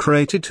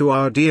consecrated to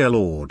our dear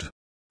Lord.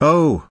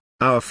 Oh,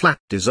 our flat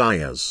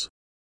desires!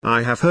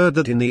 I have heard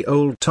that in the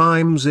old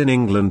times in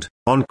England,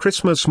 on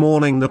Christmas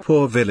morning the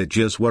poor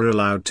villagers were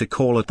allowed to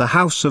call at the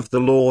house of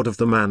the lord of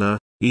the manor,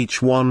 each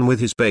one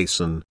with his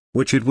basin,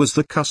 which it was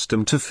the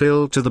custom to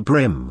fill to the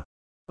brim.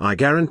 I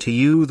guarantee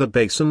you the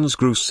basins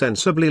grew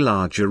sensibly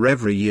larger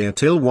every year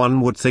till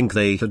one would think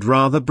they had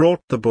rather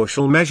brought the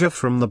bushel measure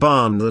from the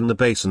barn than the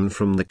basin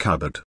from the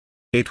cupboard.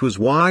 It was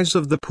wise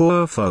of the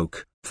poor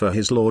folk, for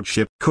his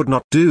lordship could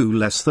not do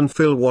less than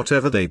fill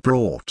whatever they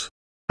brought.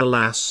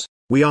 Alas,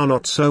 we are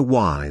not so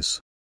wise.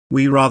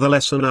 We rather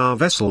lessen our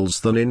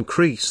vessels than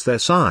increase their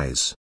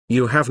size.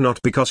 You have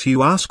not because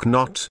you ask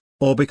not,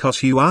 or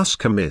because you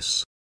ask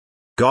amiss.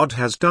 God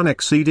has done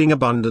exceeding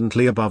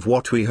abundantly above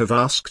what we have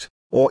asked,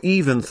 or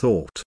even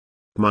thought.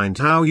 Mind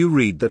how you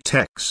read the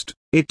text,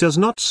 it does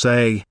not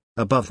say,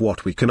 above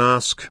what we can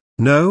ask.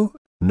 No,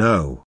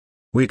 no.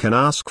 We can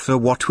ask for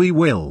what we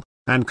will,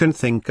 and can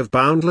think of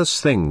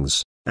boundless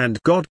things,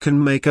 and God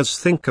can make us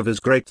think of as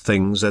great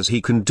things as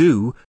He can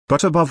do,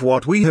 but above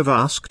what we have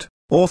asked,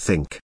 or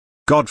think,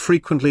 God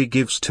frequently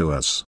gives to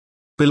us.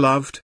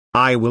 Beloved,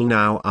 I will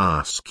now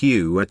ask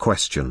you a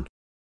question.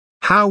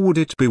 How would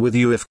it be with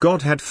you if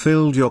God had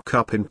filled your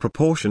cup in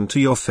proportion to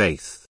your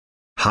faith?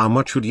 How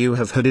much would you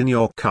have had in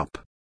your cup?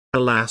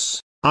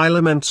 Alas, I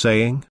lament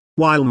saying,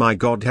 while my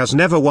God has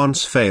never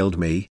once failed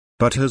me,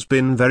 but has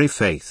been very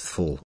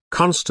faithful,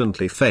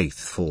 constantly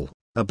faithful,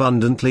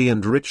 abundantly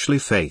and richly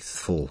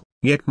faithful,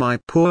 yet my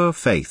poor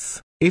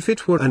faith, if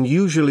it were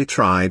unusually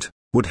tried,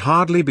 would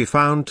hardly be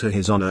found to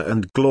His honor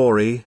and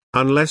glory,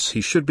 unless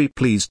He should be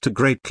pleased to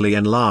greatly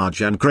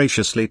enlarge and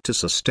graciously to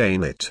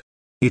sustain it.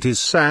 It is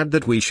sad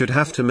that we should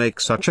have to make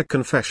such a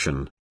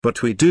confession,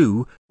 but we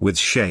do, with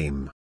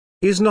shame.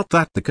 Is not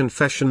that the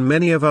confession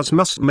many of us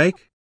must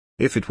make?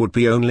 If it would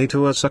be only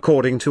to us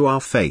according to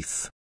our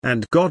faith,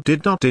 and God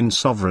did not in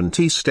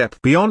sovereignty step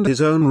beyond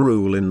His own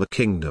rule in the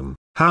kingdom,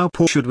 how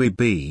poor should we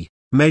be,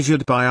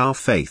 measured by our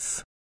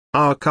faith?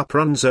 Our cup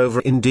runs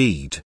over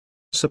indeed.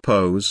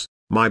 Suppose,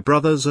 my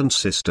brothers and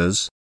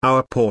sisters,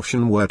 our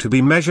portion were to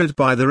be measured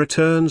by the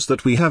returns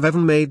that we have ever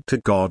made to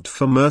God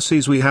for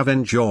mercies we have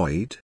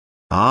enjoyed.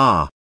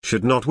 Ah,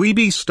 should not we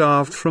be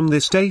starved from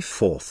this day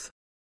forth?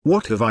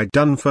 What have I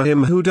done for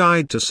Him who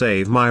died to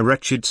save my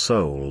wretched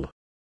soul?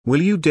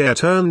 Will you dare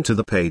turn to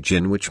the page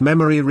in which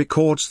memory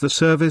records the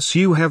service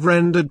you have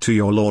rendered to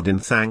your Lord in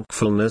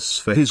thankfulness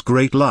for His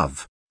great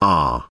love?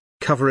 Ah,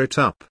 cover it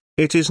up,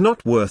 it is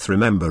not worth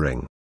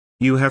remembering.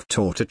 You have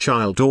taught a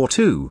child or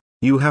two,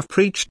 you have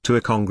preached to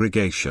a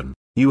congregation,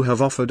 you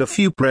have offered a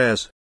few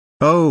prayers.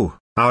 Oh,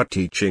 our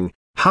teaching,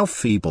 how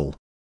feeble!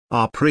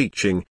 Our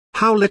preaching,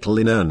 how little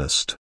in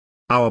earnest!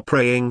 Our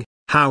praying,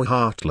 how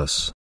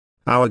heartless!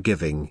 Our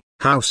giving,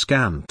 how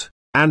scant,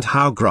 and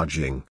how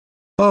grudging!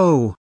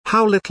 Oh,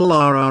 how little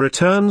are our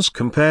returns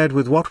compared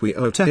with what we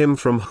owe to Him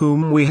from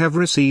whom we have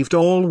received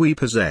all we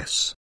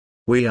possess!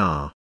 We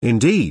are,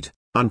 indeed,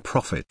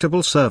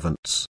 unprofitable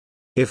servants.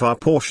 If our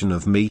portion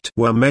of meat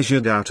were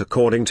measured out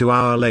according to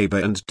our labor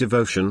and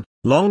devotion,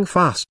 long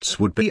fasts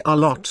would be our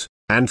lot,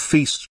 and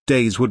feast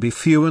days would be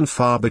few and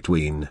far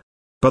between.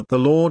 But the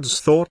Lord's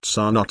thoughts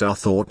are not our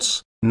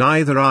thoughts,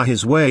 neither are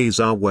His ways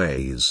our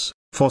ways,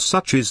 for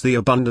such is the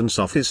abundance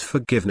of His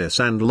forgiveness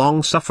and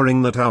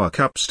long-suffering that our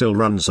cup still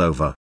runs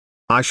over.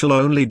 I shall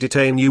only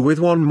detain you with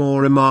one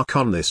more remark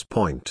on this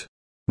point.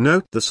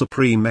 Note the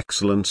supreme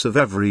excellence of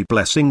every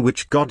blessing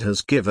which God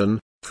has given,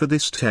 for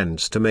this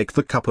tends to make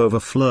the cup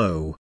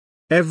overflow.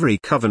 Every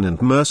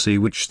covenant mercy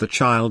which the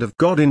child of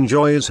God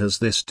enjoys has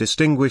this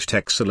distinguished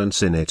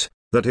excellence in it,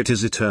 that it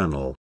is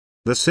eternal.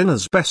 The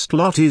sinner's best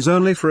lot is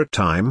only for a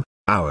time,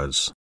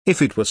 ours,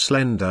 if it were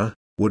slender,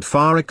 would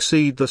far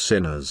exceed the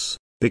sinner's,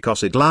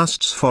 because it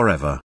lasts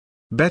forever.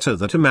 Better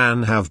that a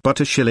man have but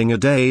a shilling a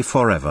day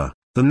forever,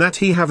 than that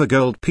he have a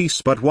gold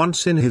piece but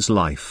once in his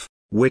life,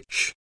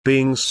 which,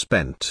 being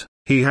spent,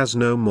 he has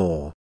no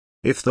more.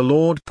 If the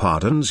Lord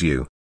pardons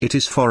you, it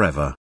is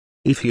forever.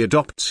 If He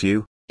adopts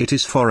you, it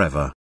is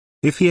forever.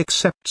 If He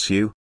accepts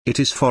you, it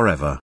is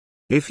forever.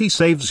 If He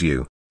saves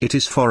you, it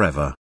is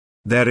forever.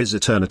 There is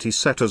eternity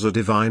set as a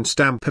divine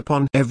stamp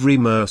upon every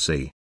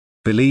mercy.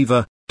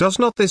 Believer, does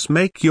not this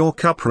make your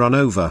cup run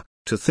over,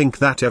 to think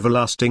that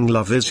everlasting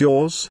love is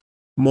yours?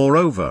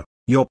 Moreover,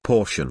 your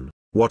portion,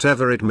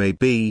 whatever it may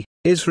be,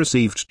 is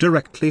received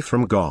directly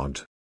from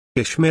God.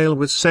 Ishmael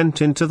was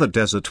sent into the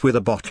desert with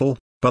a bottle,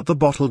 but the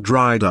bottle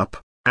dried up,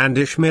 and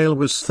Ishmael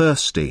was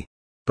thirsty.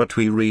 But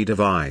we read of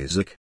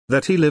Isaac,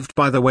 that he lived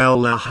by the well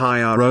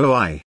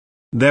Nuay.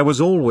 There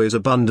was always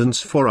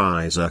abundance for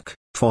Isaac,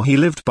 for he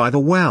lived by the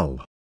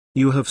well.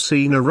 You have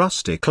seen a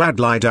rustic lad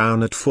lie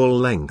down at full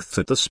length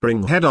at the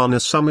spring head on a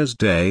summer's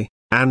day,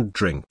 and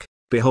drink.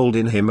 Behold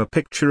in him a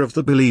picture of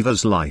the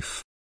believer's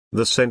life.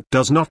 The saint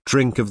does not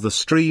drink of the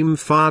stream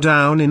far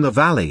down in the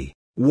valley,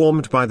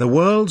 warmed by the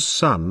world's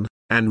sun,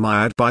 and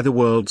mired by the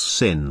world's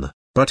sin,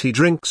 but he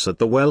drinks at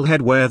the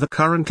wellhead where the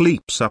current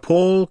leaps up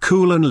all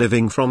cool and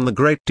living from the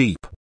great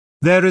deep.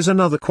 There is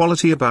another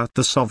quality about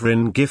the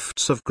sovereign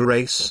gifts of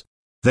grace.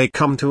 They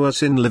come to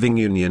us in living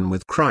union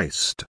with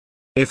Christ.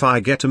 If I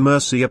get a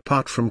mercy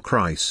apart from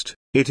Christ,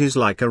 it is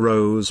like a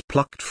rose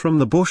plucked from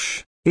the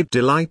bush. It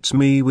delights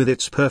me with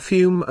its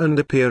perfume and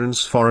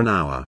appearance for an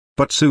hour,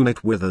 but soon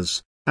it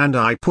withers, and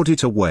I put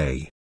it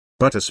away.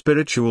 But a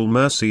spiritual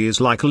mercy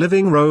is like a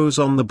living rose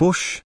on the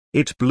bush.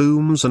 It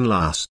blooms and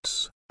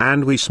lasts,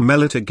 and we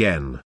smell it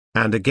again,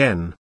 and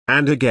again,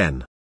 and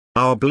again.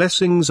 Our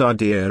blessings are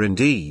dear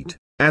indeed,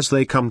 as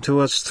they come to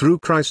us through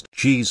Christ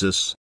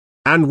Jesus.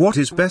 And what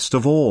is best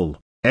of all,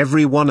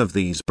 every one of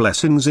these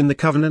blessings in the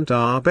covenant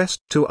are best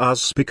to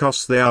us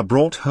because they are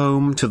brought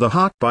home to the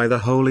heart by the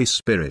Holy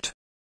Spirit.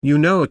 You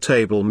know, a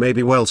table may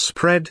be well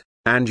spread,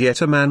 and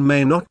yet a man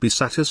may not be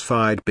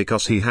satisfied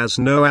because he has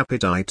no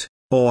appetite,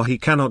 or he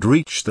cannot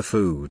reach the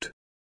food.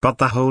 But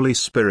the Holy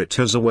Spirit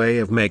has a way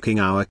of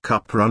making our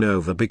cup run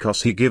over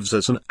because he gives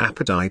us an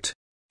appetite.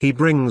 He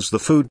brings the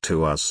food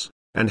to us,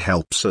 and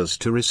helps us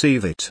to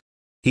receive it.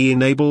 He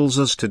enables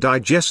us to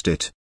digest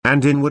it,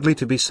 and inwardly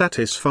to be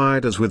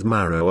satisfied as with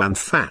marrow and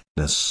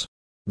fatness.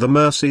 The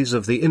mercies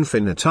of the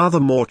infinite are the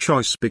more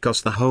choice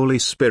because the Holy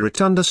Spirit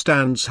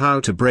understands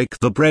how to break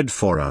the bread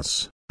for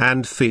us,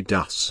 and feed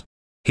us.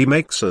 He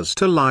makes us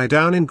to lie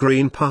down in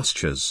green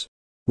pastures.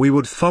 We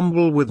would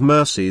fumble with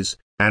mercies,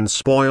 and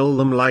spoil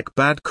them like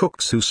bad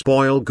cooks who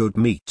spoil good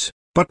meat,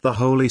 but the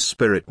Holy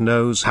Spirit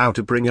knows how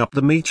to bring up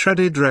the meat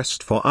ready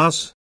dressed for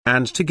us,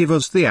 and to give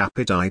us the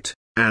appetite,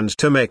 and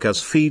to make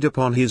us feed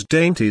upon his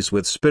dainties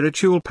with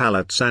spiritual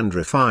palates and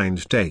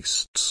refined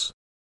tastes.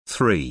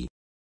 3.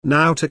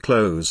 Now to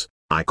close,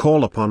 I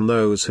call upon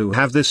those who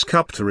have this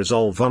cup to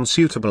resolve on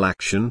suitable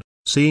action,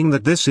 seeing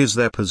that this is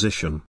their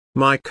position.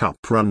 My cup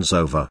runs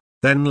over,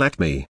 then let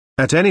me,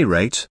 at any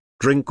rate,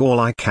 drink all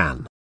I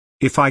can.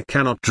 If I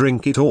cannot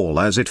drink it all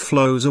as it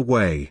flows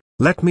away,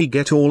 let me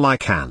get all I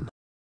can.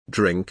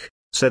 Drink,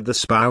 said the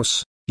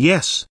spouse,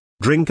 yes,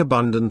 drink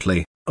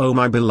abundantly, O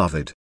my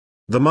beloved.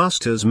 The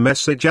Master's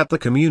message at the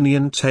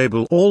communion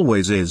table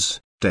always is,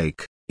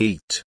 take,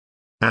 eat.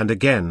 And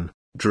again,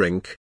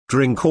 drink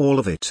all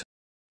of it.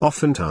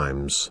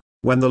 Oftentimes,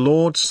 when the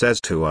Lord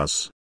says to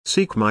us,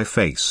 seek my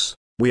face,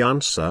 we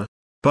answer,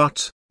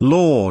 but,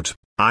 Lord,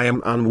 I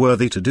am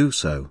unworthy to do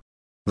so.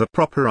 The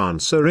proper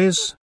answer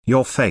is,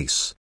 your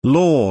face,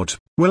 Lord,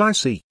 will I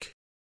seek.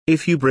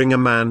 If you bring a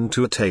man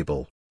to a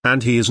table,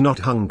 and he is not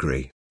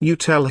hungry, you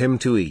tell him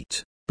to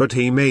eat, but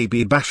he may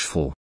be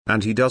bashful,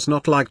 and he does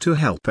not like to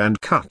help and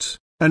cut,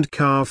 and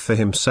carve for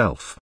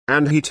himself,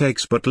 and he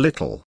takes but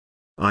little.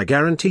 I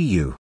guarantee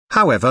you,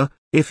 however,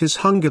 if his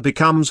hunger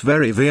becomes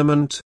very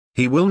vehement,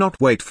 he will not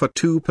wait for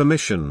 2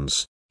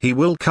 permissions, he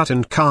will cut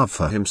and carve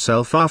for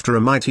himself after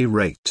a mighty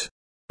rate.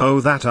 Oh,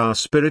 that our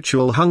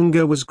spiritual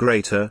hunger was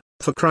greater,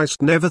 for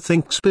Christ never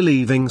thinks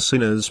believing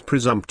sinners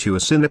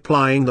presumptuous in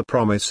applying the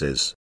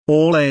promises,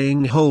 or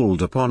laying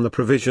hold upon the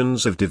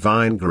provisions of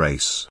divine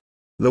grace.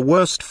 The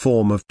worst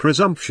form of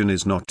presumption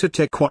is not to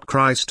take what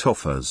Christ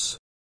offers.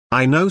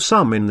 I know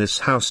some in this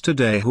house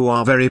today who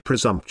are very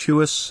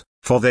presumptuous,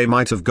 for they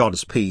might have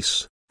God's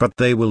peace, but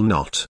they will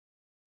not.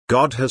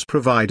 God has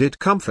provided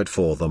comfort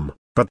for them,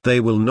 but they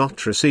will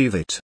not receive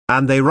it,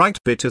 and they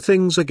write bitter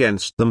things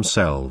against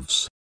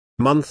themselves.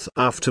 Month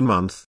after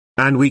month,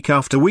 and week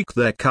after week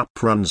their cup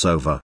runs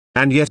over,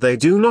 and yet they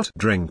do not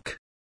drink.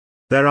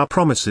 There are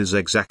promises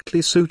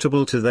exactly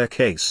suitable to their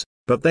case,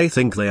 but they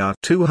think they are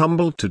too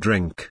humble to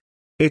drink.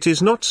 It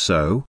is not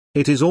so,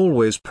 it is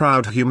always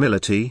proud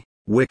humility,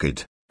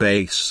 wicked,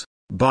 base,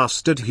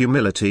 bastard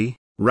humility,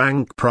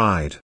 rank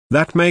pride,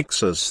 that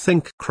makes us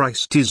think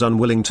Christ is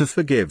unwilling to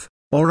forgive,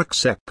 or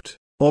accept,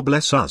 or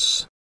bless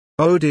us.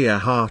 Oh dear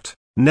heart,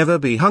 never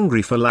be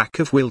hungry for lack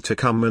of will to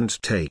come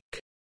and take.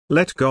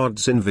 Let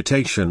God's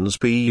invitations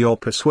be your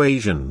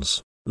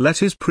persuasions, let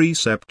his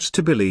precepts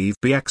to believe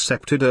be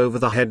accepted over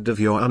the head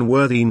of your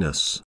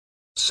unworthiness.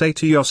 Say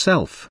to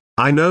yourself,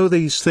 I know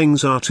these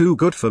things are too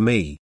good for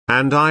me,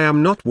 and I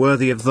am not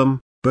worthy of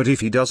them, but if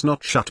he does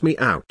not shut me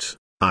out,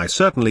 I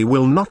certainly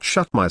will not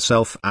shut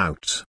myself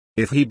out.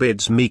 If he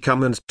bids me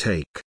come and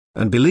take,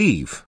 and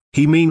believe,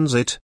 he means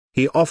it,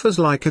 he offers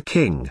like a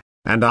king,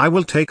 and I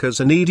will take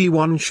as a needy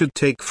one should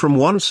take from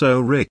one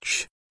so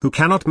rich, who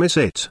cannot miss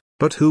it,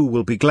 but who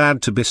will be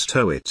glad to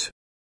bestow it.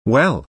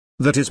 Well,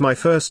 that is my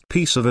first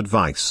piece of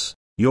advice.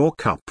 Your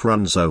cup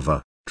runs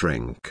over,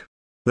 drink.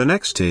 The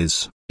next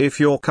is, if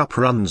your cup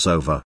runs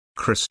over,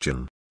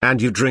 Christian,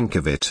 and you drink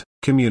of it,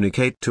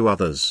 communicate to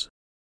others.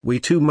 We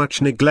too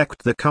much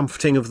neglect the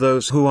comforting of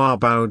those who are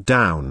bowed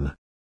down.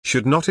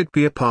 Should not it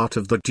be a part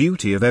of the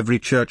duty of every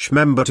church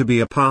member to be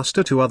a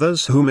pastor to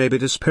others who may be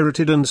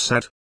dispirited and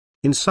sad?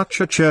 In such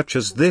a church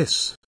as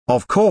this,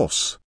 of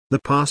course, the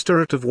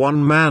pastorate of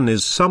one man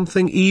is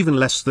something even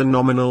less than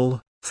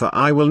nominal, for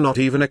I will not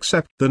even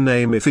accept the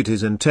name if it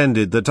is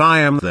intended that I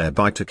am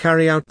thereby to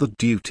carry out the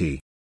duty.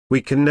 We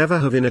can never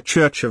have in a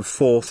church of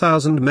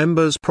 4,000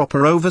 members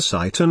proper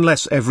oversight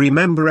unless every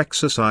member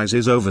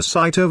exercises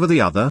oversight over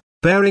the other,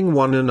 bearing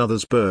one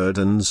another's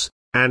burdens,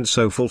 and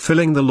so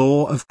fulfilling the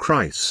law of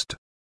Christ.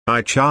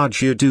 I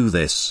charge you do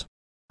this.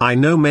 I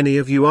know many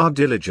of you are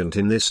diligent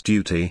in this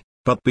duty,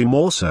 but be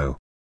more so.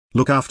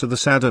 Look after the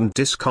sad and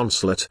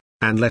disconsolate,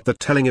 and let the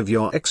telling of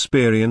your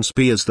experience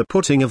be as the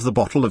putting of the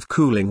bottle of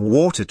cooling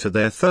water to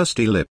their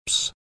thirsty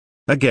lips.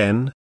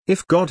 Again,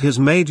 if God has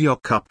made your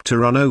cup to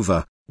run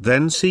over,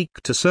 then seek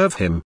to serve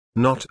him,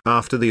 not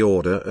after the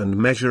order and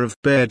measure of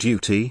bare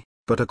duty,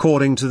 but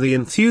according to the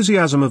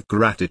enthusiasm of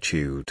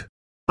gratitude.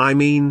 I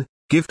mean,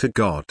 give to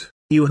God,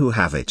 you who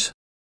have it.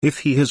 If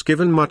he has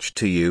given much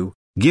to you,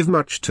 give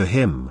much to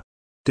him.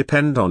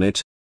 Depend on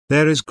it.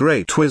 There is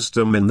great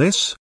wisdom in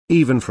this,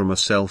 even from a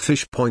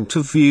selfish point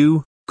of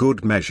view.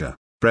 Good measure,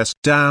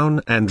 pressed down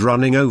and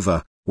running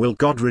over, will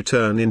God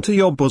return into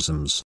your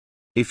bosoms.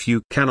 If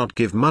you cannot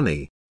give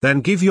money,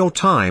 then give your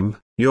time,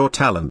 your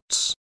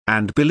talents,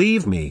 and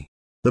believe me,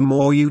 the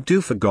more you do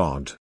for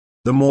God,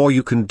 the more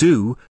you can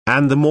do,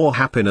 and the more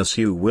happiness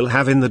you will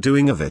have in the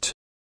doing of it.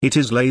 It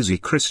is lazy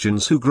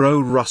Christians who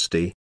grow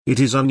rusty, it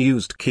is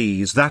unused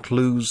keys that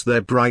lose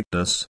their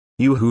brightness.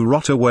 You who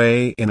rot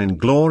away in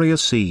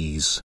inglorious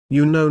ease,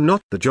 you know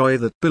not the joy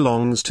that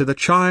belongs to the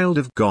child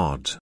of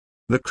God.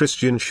 The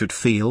Christian should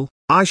feel,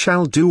 I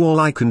shall do all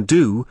I can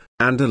do,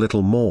 and a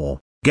little more,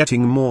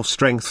 getting more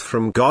strength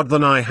from God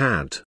than I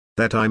had,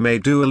 that I may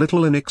do a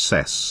little in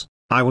excess.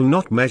 I will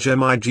not measure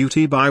my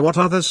duty by what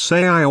others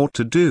say I ought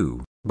to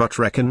do, but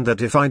reckon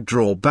that if I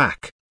draw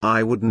back,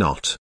 I would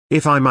not.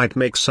 If I might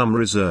make some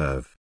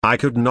reserve, I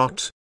could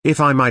not. If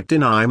I might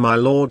deny my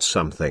Lord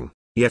something,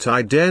 yet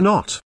I dare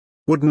not.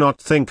 Would not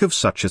think of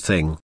such a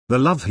thing. The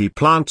love he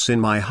plants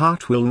in my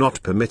heart will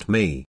not permit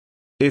me.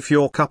 If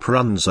your cup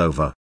runs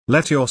over,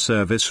 let your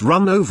service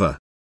run over.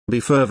 Be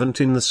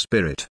fervent in the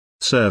Spirit,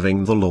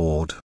 serving the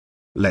Lord.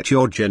 Let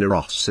your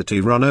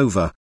generosity run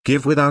over,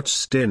 give without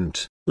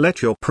stint.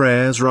 Let your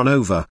prayers run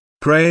over,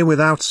 pray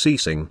without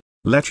ceasing.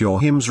 Let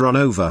your hymns run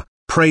over,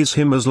 praise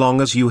him as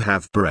long as you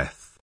have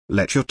breath.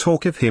 Let your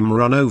talk of him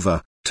run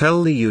over,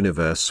 tell the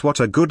universe what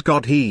a good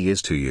God he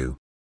is to you.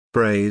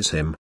 Praise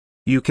him.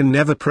 You can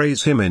never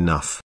praise him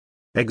enough.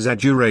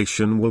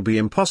 Exaggeration will be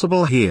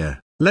impossible here.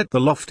 Let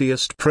the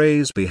loftiest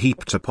praise be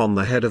heaped upon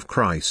the head of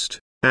Christ,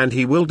 and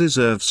he will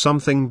deserve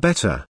something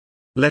better.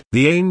 Let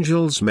the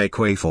angels make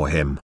way for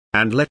him,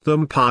 and let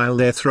them pile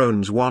their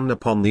thrones one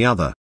upon the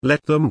other.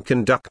 Let them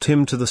conduct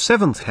him to the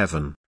seventh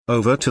heaven,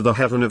 over to the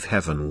heaven of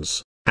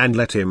heavens, and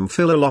let him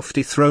fill a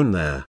lofty throne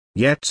there.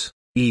 Yet,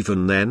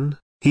 even then,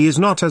 he is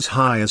not as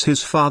high as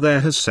his Father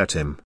has set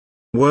him.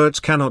 Words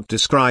cannot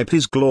describe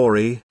his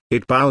glory.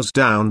 It bows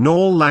down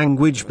all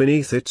language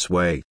beneath its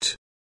weight.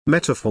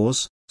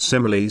 Metaphors,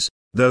 similes,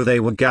 though they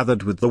were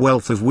gathered with the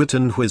wealth of wit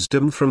and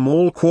wisdom from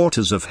all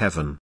quarters of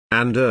heaven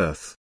and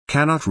earth,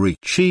 cannot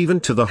reach even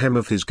to the hem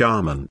of his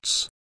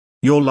garments.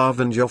 Your love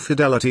and your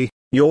fidelity,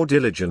 your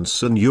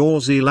diligence and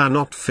your zeal are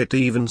not fit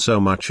even so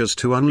much as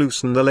to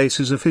unloosen the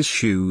laces of his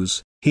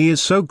shoes. He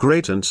is so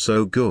great and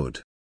so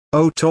good.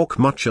 Oh, talk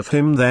much of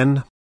him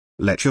then.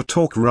 Let your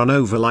talk run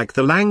over like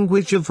the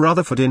language of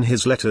Rutherford in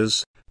his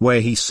letters,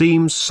 where he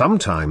seems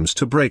sometimes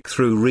to break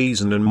through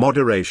reason and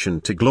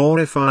moderation to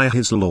glorify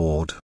his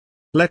Lord.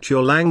 Let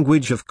your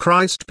language of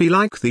Christ be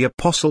like the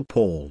Apostle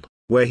Paul,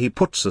 where he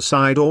puts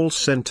aside all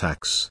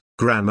syntax,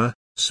 grammar,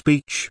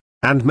 speech,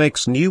 and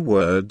makes new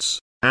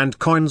words, and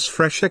coins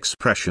fresh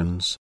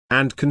expressions,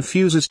 and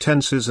confuses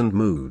tenses and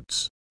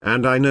moods,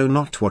 and I know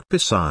not what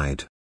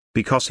beside.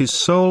 Because his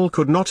soul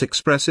could not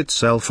express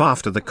itself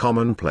after the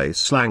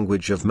commonplace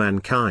language of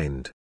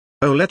mankind.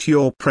 Oh, let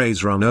your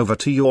praise run over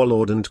to your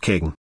Lord and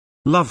King.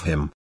 Love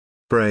him.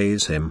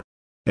 Praise him.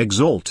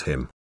 Exalt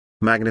him.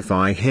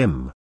 Magnify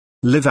him.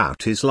 Live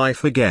out his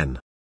life again.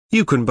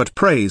 You can but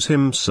praise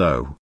him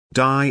so,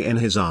 die in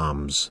his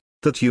arms,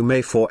 that you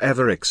may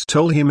forever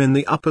extol him in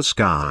the upper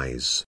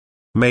skies.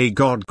 May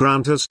God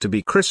grant us to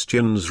be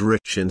Christians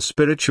rich in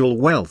spiritual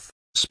wealth,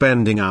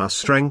 spending our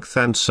strength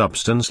and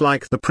substance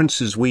like the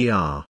princes we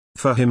are,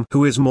 for him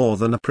who is more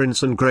than a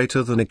prince and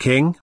greater than a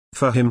king,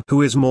 for him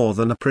who is more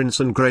than a prince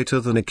and greater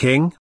than a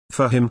king,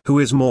 for him who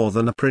is more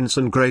than a prince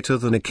and greater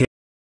than a king.